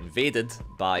going to get invaded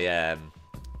by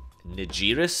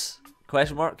Nigerus?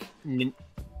 Question mark?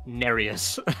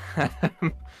 Nereus.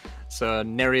 So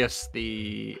Nereus,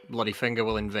 the Bloody Finger,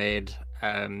 will invade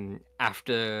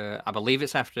after, I believe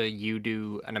it's after you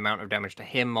do an amount of damage to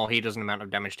him, or he does an amount of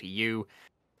damage to you.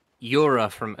 Yura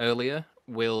from earlier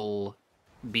will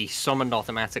be summoned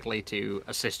automatically to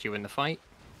assist you in the fight.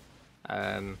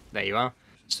 There you are.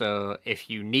 So if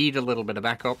you need a little bit of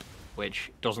backup,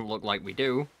 which doesn't look like we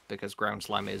do, because Ground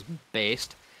Slam is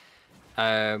based,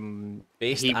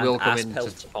 he will come in to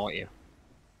support you.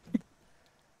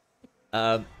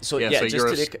 So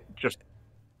just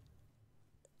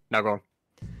now go on.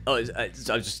 Oh,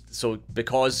 so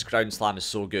because Ground Slam is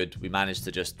so good, we managed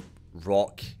to just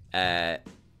rock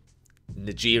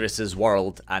Nigerus's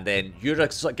world, and then Yura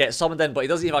gets summoned in, but he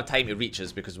doesn't even have time to reach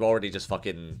us because we already just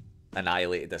fucking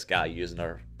annihilated this guy using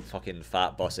our fucking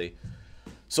fat bussy.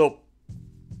 So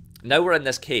now we're in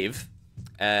this cave.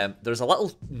 There's a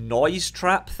little noise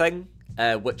trap thing,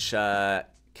 which can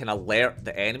alert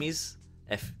the enemies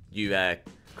if you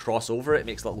cross over it. It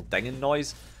makes a little dinging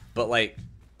noise, but like,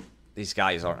 these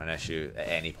guys aren't an issue at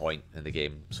any point in the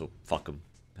game, so fuck them.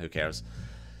 Who cares?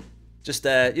 Just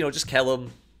just kill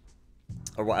them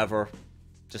or whatever.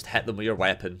 Just hit them with your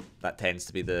weapon. That tends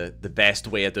to be the best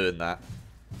way of doing that.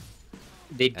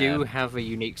 They do have a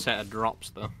unique set of drops,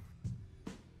 though.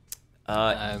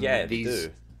 Yeah, they do.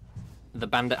 The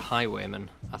Bandit Highwayman,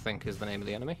 I think, is the name of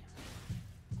the enemy.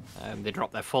 They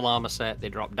drop their full armor set. They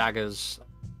drop daggers.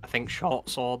 I think short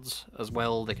swords as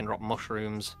well. They can drop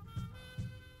mushrooms.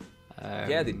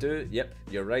 Yeah, they do. Yep,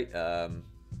 you're right. The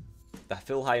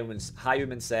full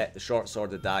Highwayman set, the short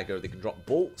sword, the dagger. They can drop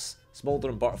bolts,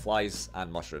 smoldering butterflies,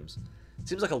 and mushrooms.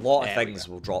 Seems like a lot of things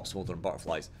will drop smoldering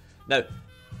butterflies. Now,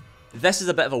 this is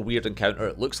a bit of a weird encounter.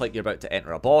 It looks like you're about to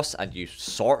enter a boss, and you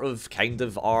sort of, kind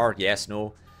of are. Yes,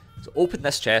 no. So open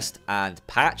this chest, and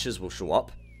Patches will show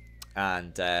up.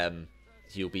 and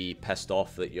he'll be pissed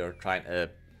off that you're trying to,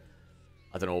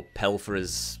 I don't know, pilfer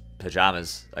his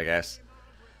pajamas, I guess.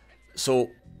 So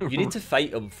you need to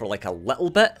fight him for like a little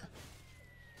bit,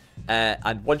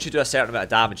 and once you do a certain amount of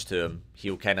damage to him,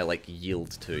 he'll kind of like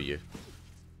yield to you.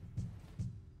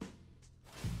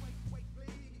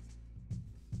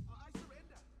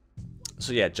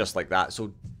 So yeah, just like that.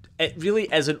 So it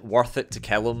really isn't worth it to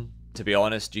kill him, to be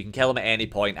honest. You can kill him at any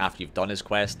point after you've done his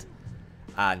quest,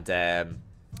 and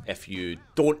if you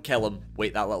don't kill him,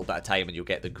 wait that little bit of time and you'll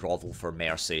get the grovel for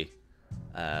mercy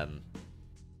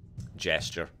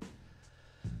gesture.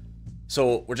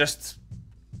 So we're just,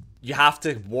 you have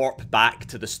to warp back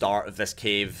to the start of this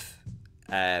cave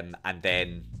and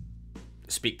then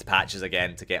speak to Patches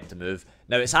again to get him to move.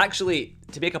 Now it's actually,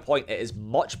 to make a point, it is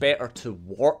much better to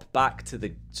warp back to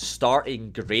the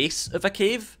starting grace of a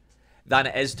cave than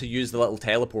it is to use the little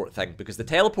teleport thing, because the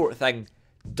teleport thing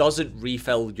doesn't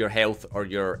refill your health or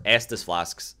your Estus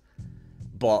flasks,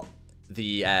 but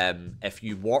the if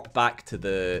you warp back to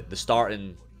the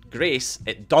starting grace,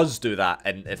 it does do that,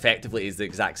 and effectively is the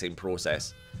exact same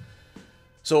process.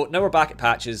 So now we're back at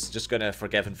Patches, just gonna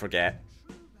forgive and forget,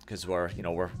 because we're, you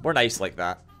know, we're nice like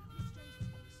that,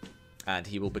 and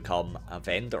he will become a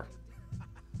vendor.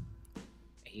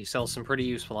 He sells some pretty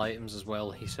useful items as well.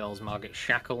 He sells Margaret's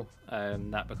Shackle.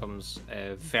 That becomes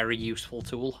a very useful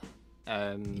tool.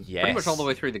 Yes. Pretty much all the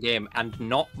way through the game, and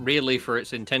not really for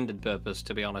its intended purpose,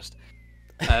 to be honest.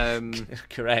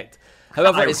 Correct.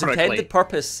 However, its intended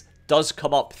purpose does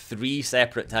come up 3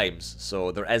 separate times,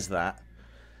 so there is that.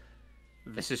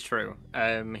 This is true.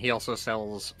 He also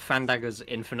sells fan daggers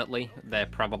infinitely. They're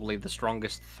probably the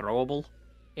strongest throwable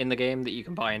in the game that you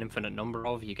can buy an infinite number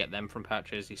of. You get them from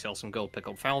Patches. He sells some gold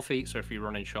pickup foul feet, so if you're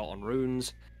running short on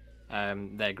runes,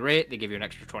 they're great. They give you an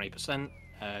extra 20%.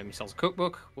 He sells a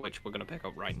cookbook, which we're going to pick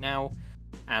up right now.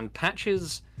 And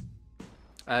Patches,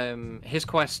 his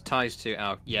quest ties to...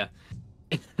 Oh, yeah.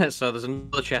 So there's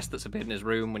another chest that's appeared in his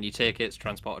room. When you take it, it's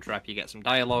transport a trap. You get some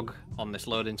dialogue on this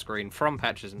loading screen from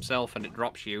Patches himself, and it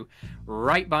drops you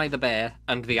right by the bear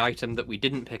and the item that we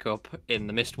didn't pick up in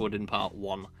the Mistwood in part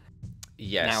 1.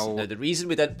 Yes. Now, the reason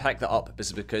we didn't pick that up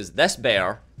is because this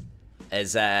bear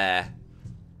is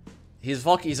he's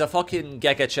a fucking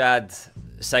Giga Chad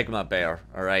Sigma bear.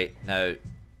 All right. Now,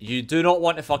 you do not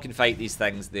want to fucking fight these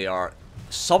things. They are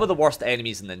some of the worst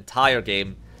enemies in the entire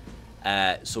game.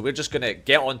 So we're just gonna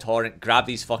get on Torrent, grab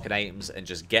these fucking items, and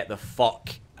just get the fuck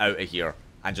out of here,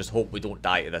 and just hope we don't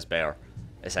die to this bear.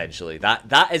 Essentially,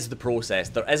 that is the process.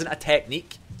 There isn't a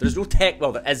technique. There's no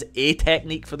well, there is a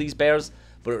technique for these bears,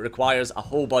 but it requires a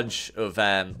whole bunch of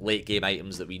late game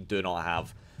items that we do not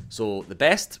have. So the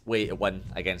best way to win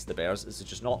against the bears is to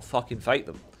just not fucking fight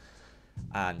them.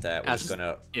 And we're just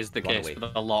gonna is the case with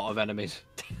a lot of enemies.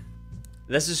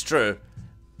 This is true.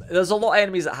 There's a lot of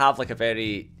enemies that have like a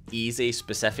very easy,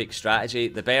 specific strategy.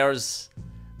 The bears,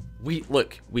 we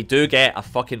do get a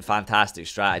fucking fantastic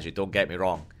strategy, don't get me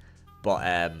wrong,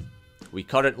 but we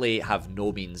currently have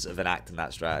no means of enacting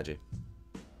that strategy.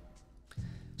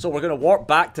 So we're going to warp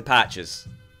back to Patches,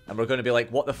 and we're going to be like,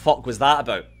 what the fuck was that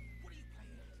about?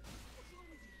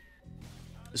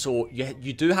 So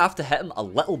you do have to hit him a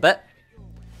little bit.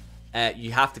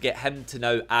 You have to get him to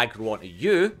now aggro onto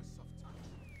you.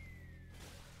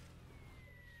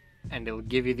 And it'll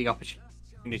give you the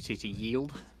opportunity to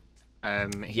yield.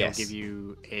 He'll give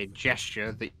you a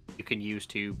gesture that you can use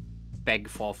to beg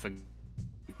for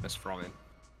forgiveness from him.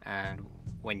 And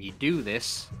when you do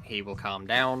this, he will calm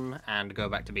down and go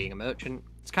back to being a merchant.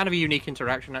 It's kind of a unique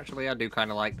interaction, actually. I do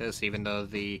kind of like this, even though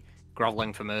the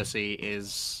groveling for mercy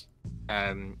is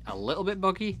a little bit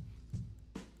buggy.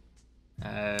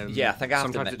 Yeah, I think I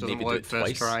have sometimes to it doesn't maybe work do it first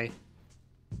twice. try.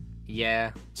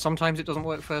 Yeah, sometimes it doesn't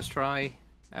work first try.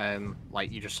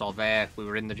 Like you just saw there, we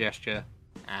were in the gesture,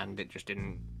 and it just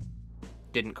didn't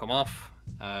come off.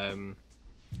 We're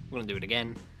gonna do it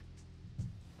again.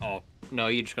 Oh no,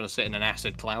 you're just gonna sit in an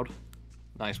acid cloud.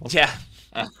 Nice one. Yeah.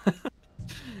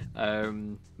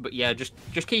 But yeah, just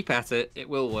keep at it. It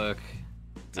will work.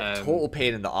 Total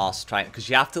pain in the arse trying, because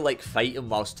you have to like fight him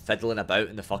whilst fiddling about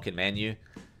in the fucking menu.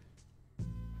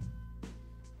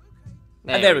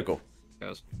 And there we go.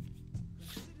 Goes.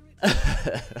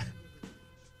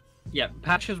 Yeah,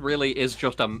 Patches really is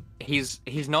just he's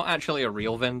not actually a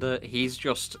real vendor. He's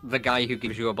just the guy who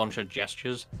gives you a bunch of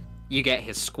gestures. You get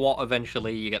his squat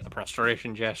eventually, you get the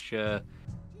prostration gesture,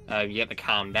 you get the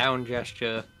calm down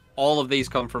gesture. All of these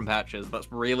come from Patches.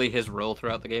 That's really his role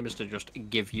throughout the game, is to just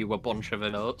give you a bunch of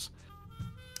notes.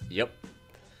 Yep.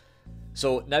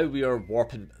 So now we are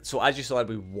warping. So as you saw,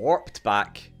 we warped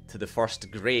back to the first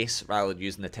grace rather than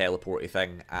using the teleporty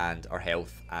thing, and our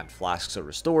health and flasks are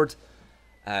restored.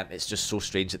 It's just so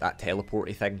strange that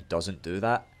teleporty thing doesn't do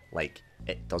that. Like,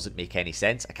 it doesn't make any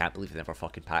sense. I can't believe they never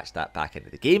fucking patched that back into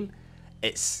the game.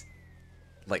 It's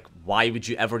like, why would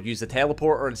you ever use the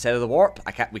teleporter instead of the warp?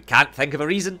 We can't think of a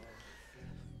reason.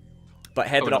 But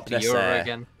heading up this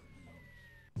again.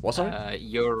 What's that?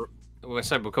 We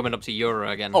said we're coming up to Eura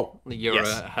again. Oh, Eura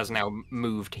yes. has now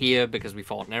moved here because we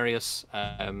fought Nereus.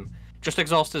 Just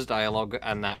exhaust his dialogue,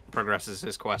 and that progresses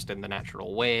his quest in the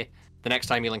natural way. The next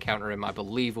time you'll encounter him, I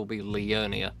believe, will be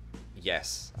Liurnia.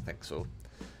 Yes, I think so.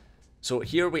 So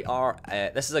here we are.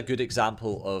 This is a good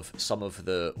example of some of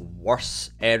the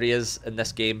worse areas in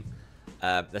this game.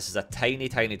 This is a tiny,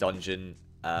 tiny dungeon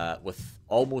with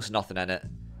almost nothing in it.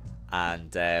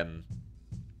 And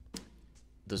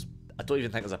I don't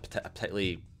even think there's a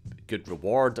particularly good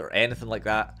reward or anything like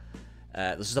that.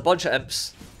 There's just a bunch of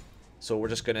imps. So we're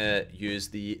just going to use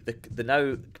the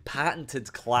now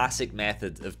patented classic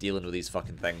method of dealing with these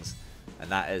fucking things.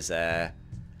 And that is ass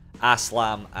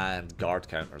slam and guard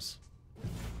counters.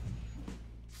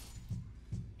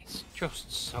 It's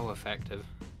just so effective.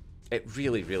 It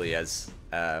really, really is.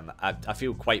 I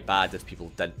feel quite bad if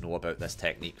people didn't know about this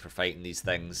technique for fighting these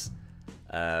things.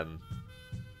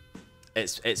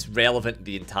 It's relevant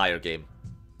the entire game,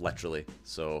 literally.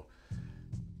 So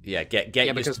yeah, get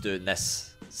used to doing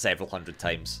this several hundred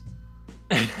times.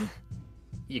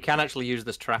 You can actually use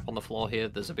this trap on the floor here.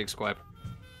 There's a big square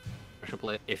pressure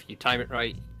plate. If you time it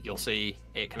right, you'll see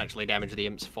it can actually damage the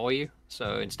imps for you.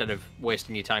 So instead of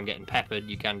wasting your time getting peppered,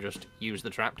 you can just use the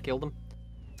trap to kill them.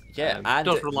 Yeah, and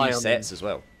it resets as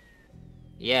well.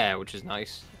 Yeah, which is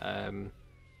nice.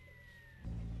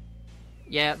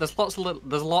 Yeah, there's lots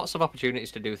of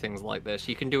opportunities to do things like this.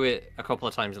 You can do it a couple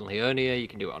of times in Liurnia. You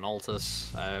can do it on Altus.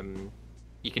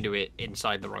 You can do it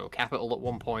inside the Royal Capital at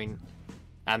one point.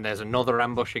 And there's another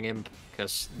ambushing imp,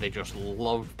 because they just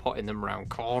love putting them around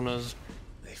corners.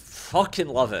 They fucking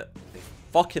love it. They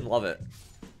fucking love it.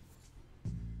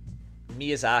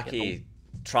 Miyazaki,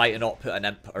 try to not put an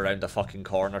imp around a fucking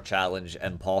corner challenge,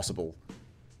 impossible.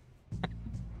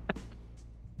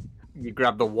 You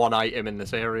grab the one item in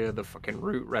this area, the fucking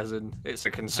root resin. It's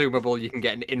a consumable, you can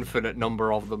get an infinite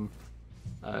number of them.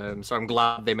 So I'm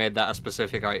glad they made that a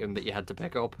specific item that you had to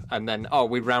pick up. And then, oh,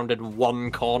 we rounded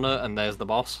one corner and there's the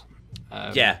boss.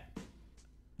 Yeah.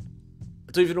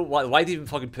 I don't even know why they even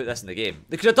fucking put this in the game.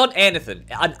 They could have done anything.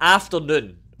 An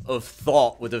afternoon of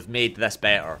thought would have made this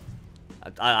better.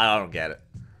 I don't get it.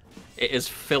 It is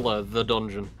filler, the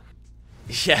dungeon.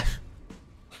 Yeah.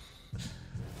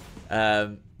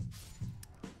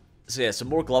 So yeah, some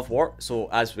more glove wart. So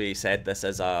as we said, this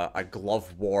is a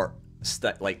glove wart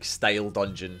style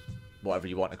dungeon, whatever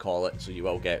you want to call it. So you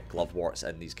will get glove warts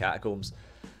in these catacombs.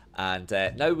 And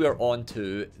now we are on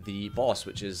to the boss,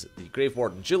 which is the Grave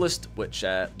Warden Duelist, which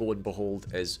lo and behold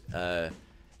is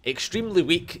extremely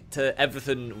weak to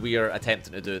everything we are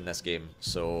attempting to do in this game.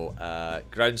 So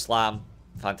ground slam,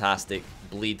 fantastic.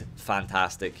 Bleed,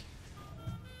 fantastic.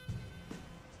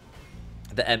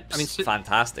 The imps,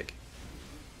 fantastic.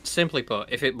 Simply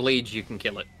put, if it bleeds, you can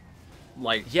kill it.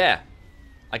 Like, yeah,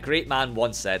 a great man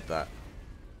once said that.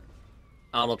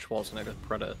 Arnold Schwarzenegger,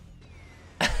 Predator.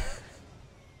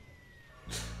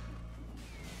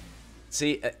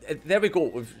 See, there we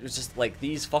go. It's just like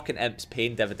these fucking imps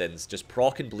paying dividends, just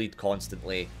proc and bleed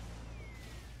constantly.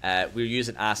 We're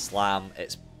using ass slam.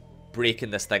 It's breaking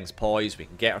this thing's poise. We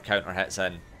can get our counter hits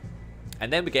in,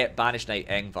 and then we get Banished Knight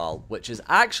Engval, which is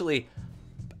actually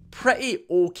pretty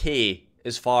okay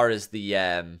as far as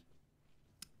the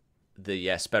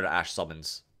Spirit Ash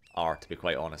summons are, to be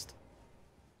quite honest.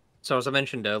 So as I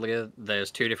mentioned earlier,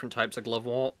 there's two different types of glove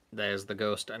wart. There's the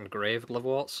Ghost and Grave glove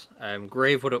warts.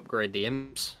 Grave would upgrade the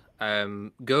imps.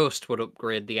 Ghost would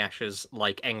upgrade the ashes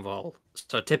like Engval.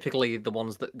 So typically the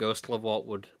ones that Ghost glove wart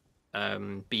would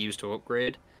be used to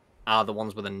upgrade are the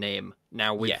ones with a name.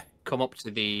 Now we've come up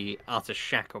to the Artist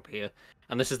Shack up here,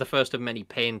 and this is the first of many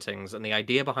paintings, and the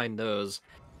idea behind those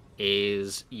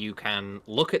is you can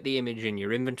look at the image in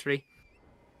your inventory,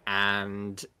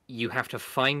 and you have to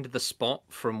find the spot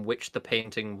from which the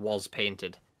painting was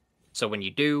painted. So when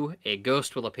you do, a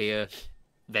ghost will appear,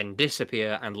 then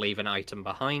disappear and leave an item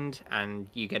behind, and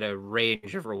you get a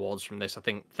range of rewards from this. I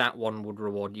think that one would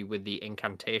reward you with the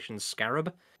Incantation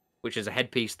Scarab, which is a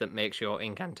headpiece that makes your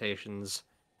incantations...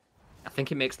 I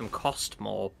think it makes them cost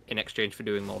more in exchange for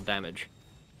doing more damage.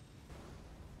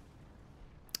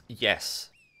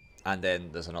 Yes. And then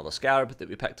there's another scarab that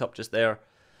we picked up just there.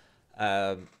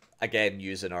 Again,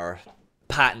 using our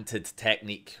patented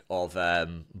technique of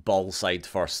ball side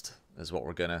first is what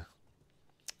we're gonna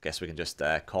guess we can just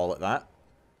call it that.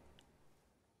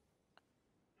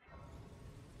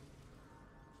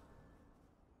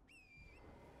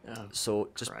 Oh, so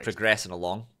just Christ. progressing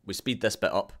along. We speed this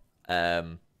bit up.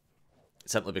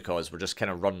 Simply because we're just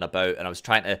kind of running about, and I was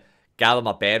trying to gather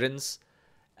my bearings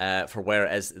for where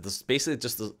it is. There's basically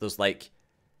just there's like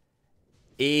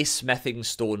a smithing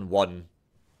stone 1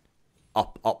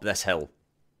 up this hill,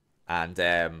 and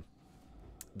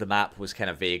the map was kind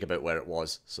of vague about where it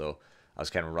was, so I was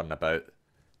kind of running about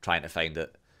trying to find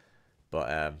it.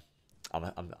 But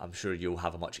I'm sure you'll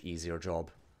have a much easier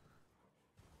job.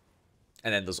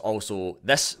 And then there's also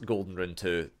this golden rune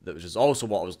too, that was also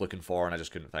what I was looking for, and I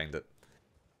just couldn't find it.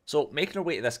 So, making our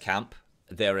way to this camp,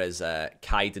 there is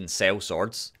Kaiden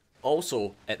sellswords.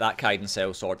 Also, at that Kaiden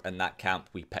sellsword in that camp,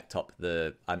 we picked up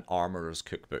an armorer's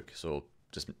cookbook. So,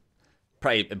 just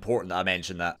pretty important that I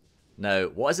mention that. Now,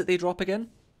 what is it they drop again?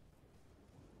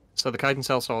 So the Kaiden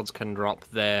sellswords can drop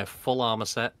their full armor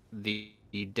set, the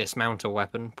dismounter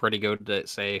weapon, pretty good.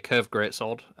 It's a curved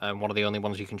greatsword, one of the only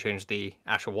ones you can change the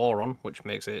Ash of War on, which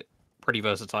makes it pretty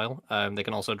versatile. They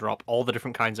can also drop all the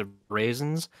different kinds of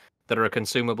raisins that are a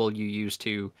consumable you use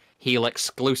to heal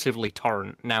exclusively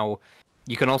Torrent. Now,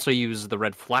 you can also use the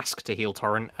red flask to heal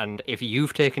Torrent, and if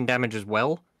you've taken damage as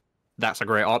well, that's a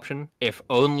great option. If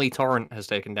only Torrent has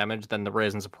taken damage, then the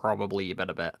raisins are probably your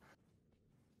better bet.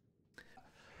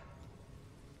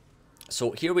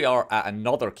 So here we are at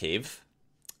another cave,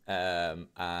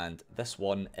 and this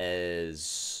one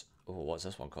is... Oh, what's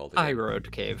this one called again? High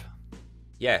Road Cave.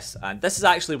 Yes, and this is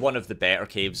actually one of the better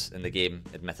caves in the game,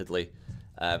 admittedly.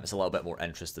 It's a little bit more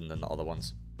interesting than the other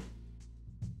ones.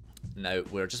 Now,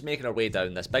 we're just making our way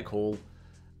down this big hole,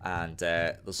 and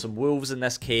there's some wolves in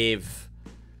this cave.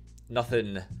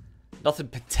 Nothing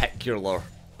particular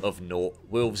of note.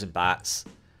 Wolves and bats.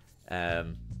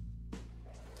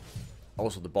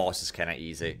 Also, the boss is kind of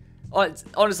easy.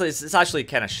 Honestly, it's actually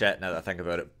kind of shit now that I think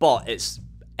about it, but it's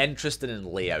interesting in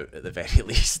layout at the very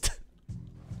least.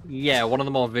 Yeah, one of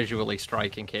the more visually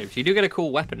striking caves. You do get a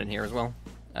cool weapon in here as well.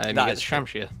 You get the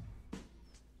Shamshir.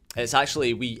 It's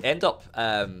actually, we end up...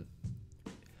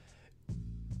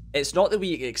 it's not that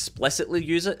we explicitly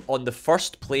use it. On the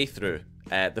first playthrough,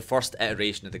 the first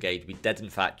iteration of the guide, we did in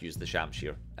fact use the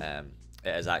Shamshir.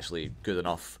 It is actually good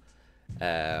enough.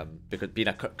 Because being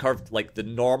a curved, like the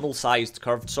normal sized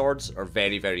curved swords are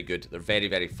very, very good. They're very,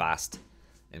 very fast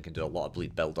and can do a lot of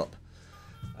bleed build up.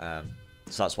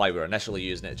 So that's why we were initially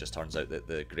using it. It just turns out that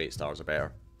the Great Stars are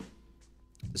better.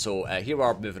 So here we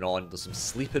are moving on. There's some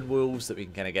sleeping wolves that we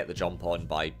can kind of get the jump on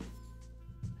by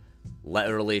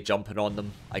literally jumping on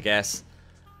them, I guess.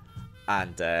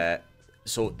 And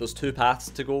so there's 2 paths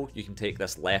to go. You can take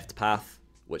this left path,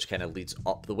 which kind of leads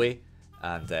up the way.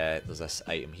 And there's this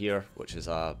item here, which is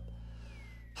a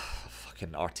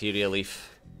fucking arteria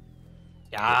leaf.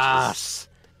 Yes!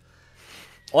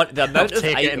 The amount of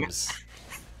items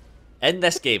in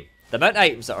this game, the amount of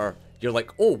items that are, you're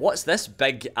like, oh, what's this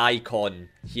big icon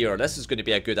here? This is going to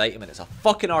be a good item, and it's a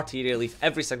fucking arteria leaf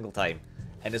every single time.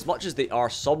 And as much as they are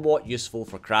somewhat useful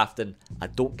for crafting, I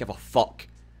don't give a fuck.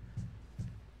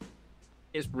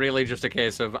 It's really just a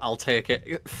case of, I'll take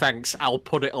it, thanks, I'll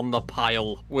put it on the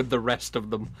pile with the rest of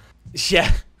them.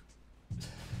 Yeah.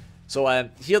 So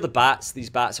here are the bats. These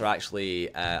bats are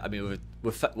actually, I mean,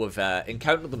 we've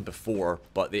encountered them before,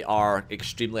 but they are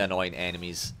extremely annoying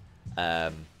enemies.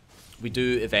 We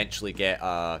do eventually get,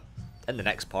 in the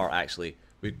next part actually,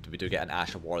 we do get an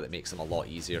Ash of War that makes them a lot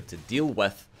easier to deal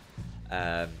with.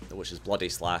 Which is Bloody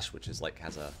Slash, which is like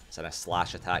has a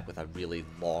slash attack with a really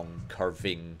long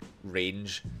curving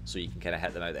range, so you can kind of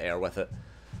hit them out of the air with it.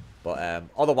 But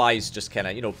otherwise, just kind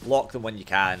of, you know, block them when you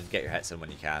can, get your hits in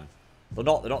when you can. They're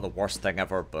not the worst thing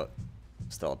ever, but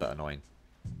still a bit annoying.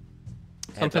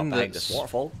 Something behind that's... this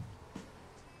waterfall.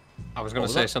 I was going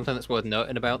to say something that's worth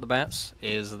noting about the bats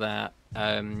is that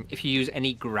if you use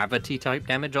any gravity type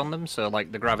damage on them, so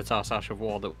like the Gravitas Ash of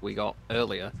War that we got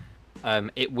earlier.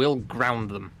 It will ground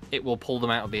them. It will pull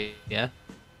them out of the air,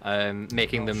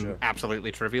 making them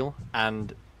absolutely trivial.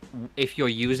 And if you're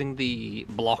using the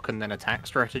block and then attack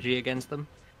strategy against them,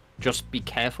 just be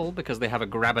careful because they have a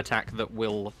grab attack that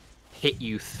will hit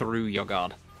you through your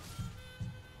guard.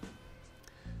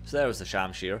 So there was the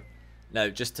Shamshir. Now,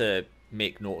 just to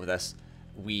make note of this,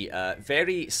 we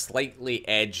very slightly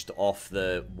edged off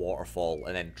the waterfall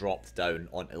and then dropped down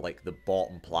onto like the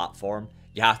bottom platform.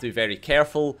 You have to be very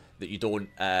careful that you don't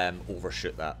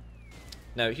overshoot that.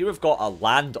 Now, here we've got a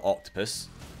land octopus.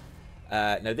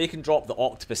 Now, they can drop the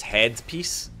octopus head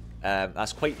piece.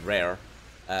 That's quite rare.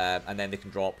 And then they can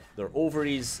drop their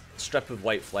ovaries, strip of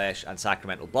white flesh, and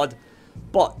sacramental blood.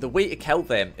 But the way to kill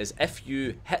them is if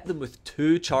you hit them with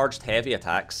 2 charged heavy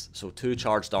attacks, so 2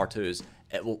 charged R2s,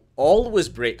 it will always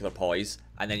break their poise,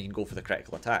 and then you can go for the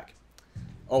critical attack.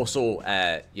 Also,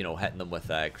 you know, hitting them with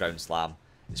ground slam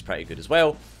is pretty good as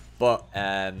well. But,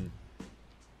 yeah,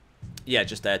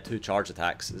 just 2 charge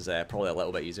attacks is probably a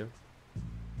little bit easier.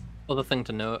 Other thing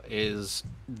to note is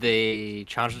the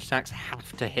charged attacks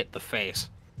have to hit the face.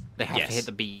 They have to hit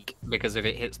the beak, because if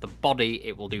it hits the body,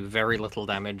 it will do very little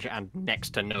damage and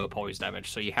next to no poise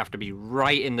damage. So you have to be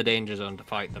right in the danger zone to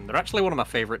fight them. They're actually one of my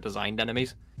favorite designed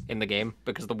enemies in the game,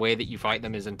 because the way that you fight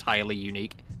them is entirely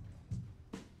unique.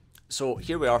 So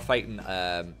here we are fighting,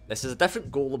 this is a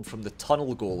different golem from the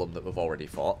tunnel golem that we've already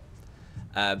fought.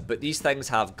 But these things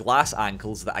have glass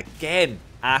ankles that, again,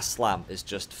 ass slam is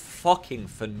just fucking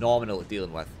phenomenal at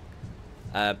dealing with.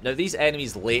 Now, these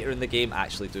enemies later in the game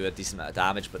actually do a decent amount of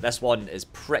damage, but this one is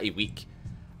pretty weak.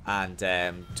 And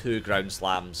 2 ground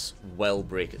slams will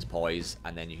break its poise,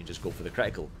 and then you can just go for the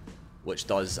critical, which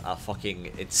does a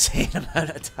fucking insane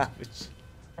amount of damage.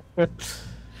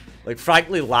 Like,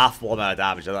 frankly, laughable amount of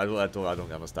damage. I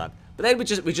don't understand. But then we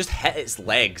just hit its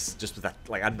legs just with a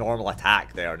normal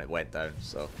attack there, and it went down.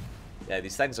 So, yeah,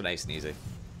 these things are nice and easy.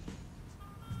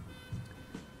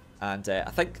 And I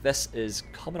think this is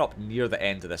coming up near the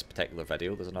end of this particular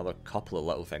video. There's another couple of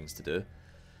little things to do.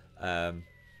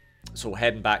 So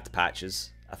heading back to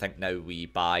Patches, I think now we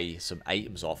buy some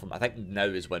items off him. I think now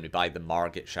is when we buy the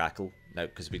Margit Shackle. Now,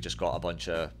 because we just got a bunch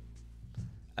of,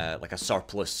 like a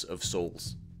surplus of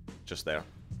souls just there.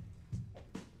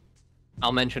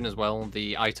 I'll mention as well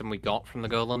the item we got from the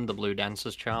golem, the Blue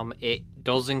Dancer's Charm. It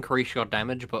does increase your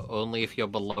damage, but only if you're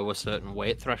below a certain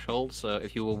weight threshold. So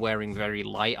if you were wearing very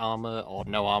light armor or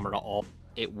no armor at all,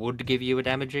 it would give you a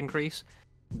damage increase.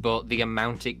 But the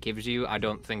amount it gives you, I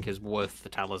don't think is worth the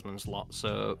talisman slot.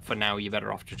 So for now, you're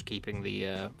better off just keeping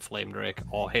the Flame Drake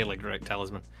or Halig Drake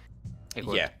talisman.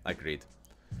 Yeah, agreed.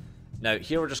 Now,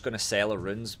 here we're just going to sell our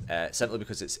runes, simply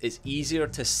because it's easier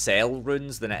to sell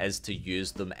runes than it is to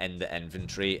use them in the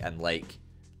inventory and, like,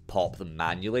 pop them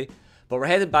manually. But we're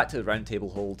heading back to the round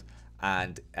table hold,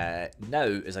 and now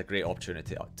is a great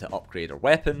opportunity to upgrade our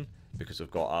weapon, because we've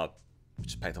got we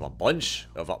just picked up a bunch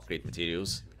of upgrade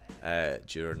materials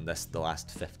during the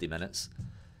last 50 minutes.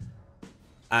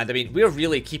 And, I mean, we're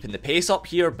really keeping the pace up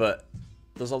here, but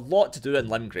there's a lot to do in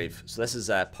Limgrave. So this is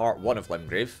part 1 of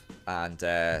Limgrave, and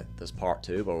there's part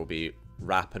 2 where we'll be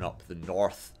wrapping up the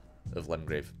north of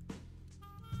Limgrave.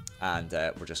 And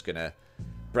we're just going to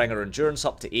bring our endurance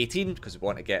up to 18, because we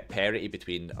want to get parity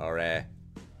between our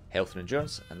health and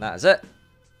endurance. And that is it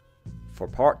for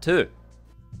part 2.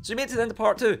 So you made it to the end of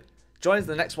part 2. Join us in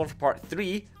the next one for part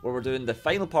 3, where we're doing the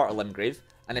final part of Limgrave.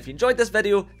 And if you enjoyed this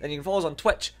video, then you can follow us on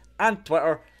Twitch and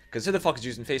Twitter, because who the fuck is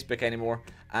using Facebook anymore?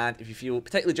 And if you feel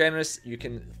particularly generous, you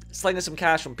can sling us some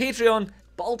cash from Patreon.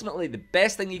 But ultimately, the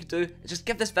best thing you can do is just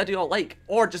give this video a like,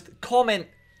 or just comment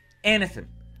anything.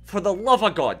 For the love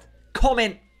of God,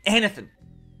 comment anything.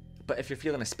 But if you're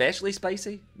feeling especially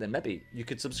spicy, then maybe you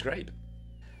could subscribe.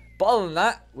 But other than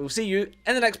that, we'll see you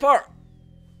in the next part.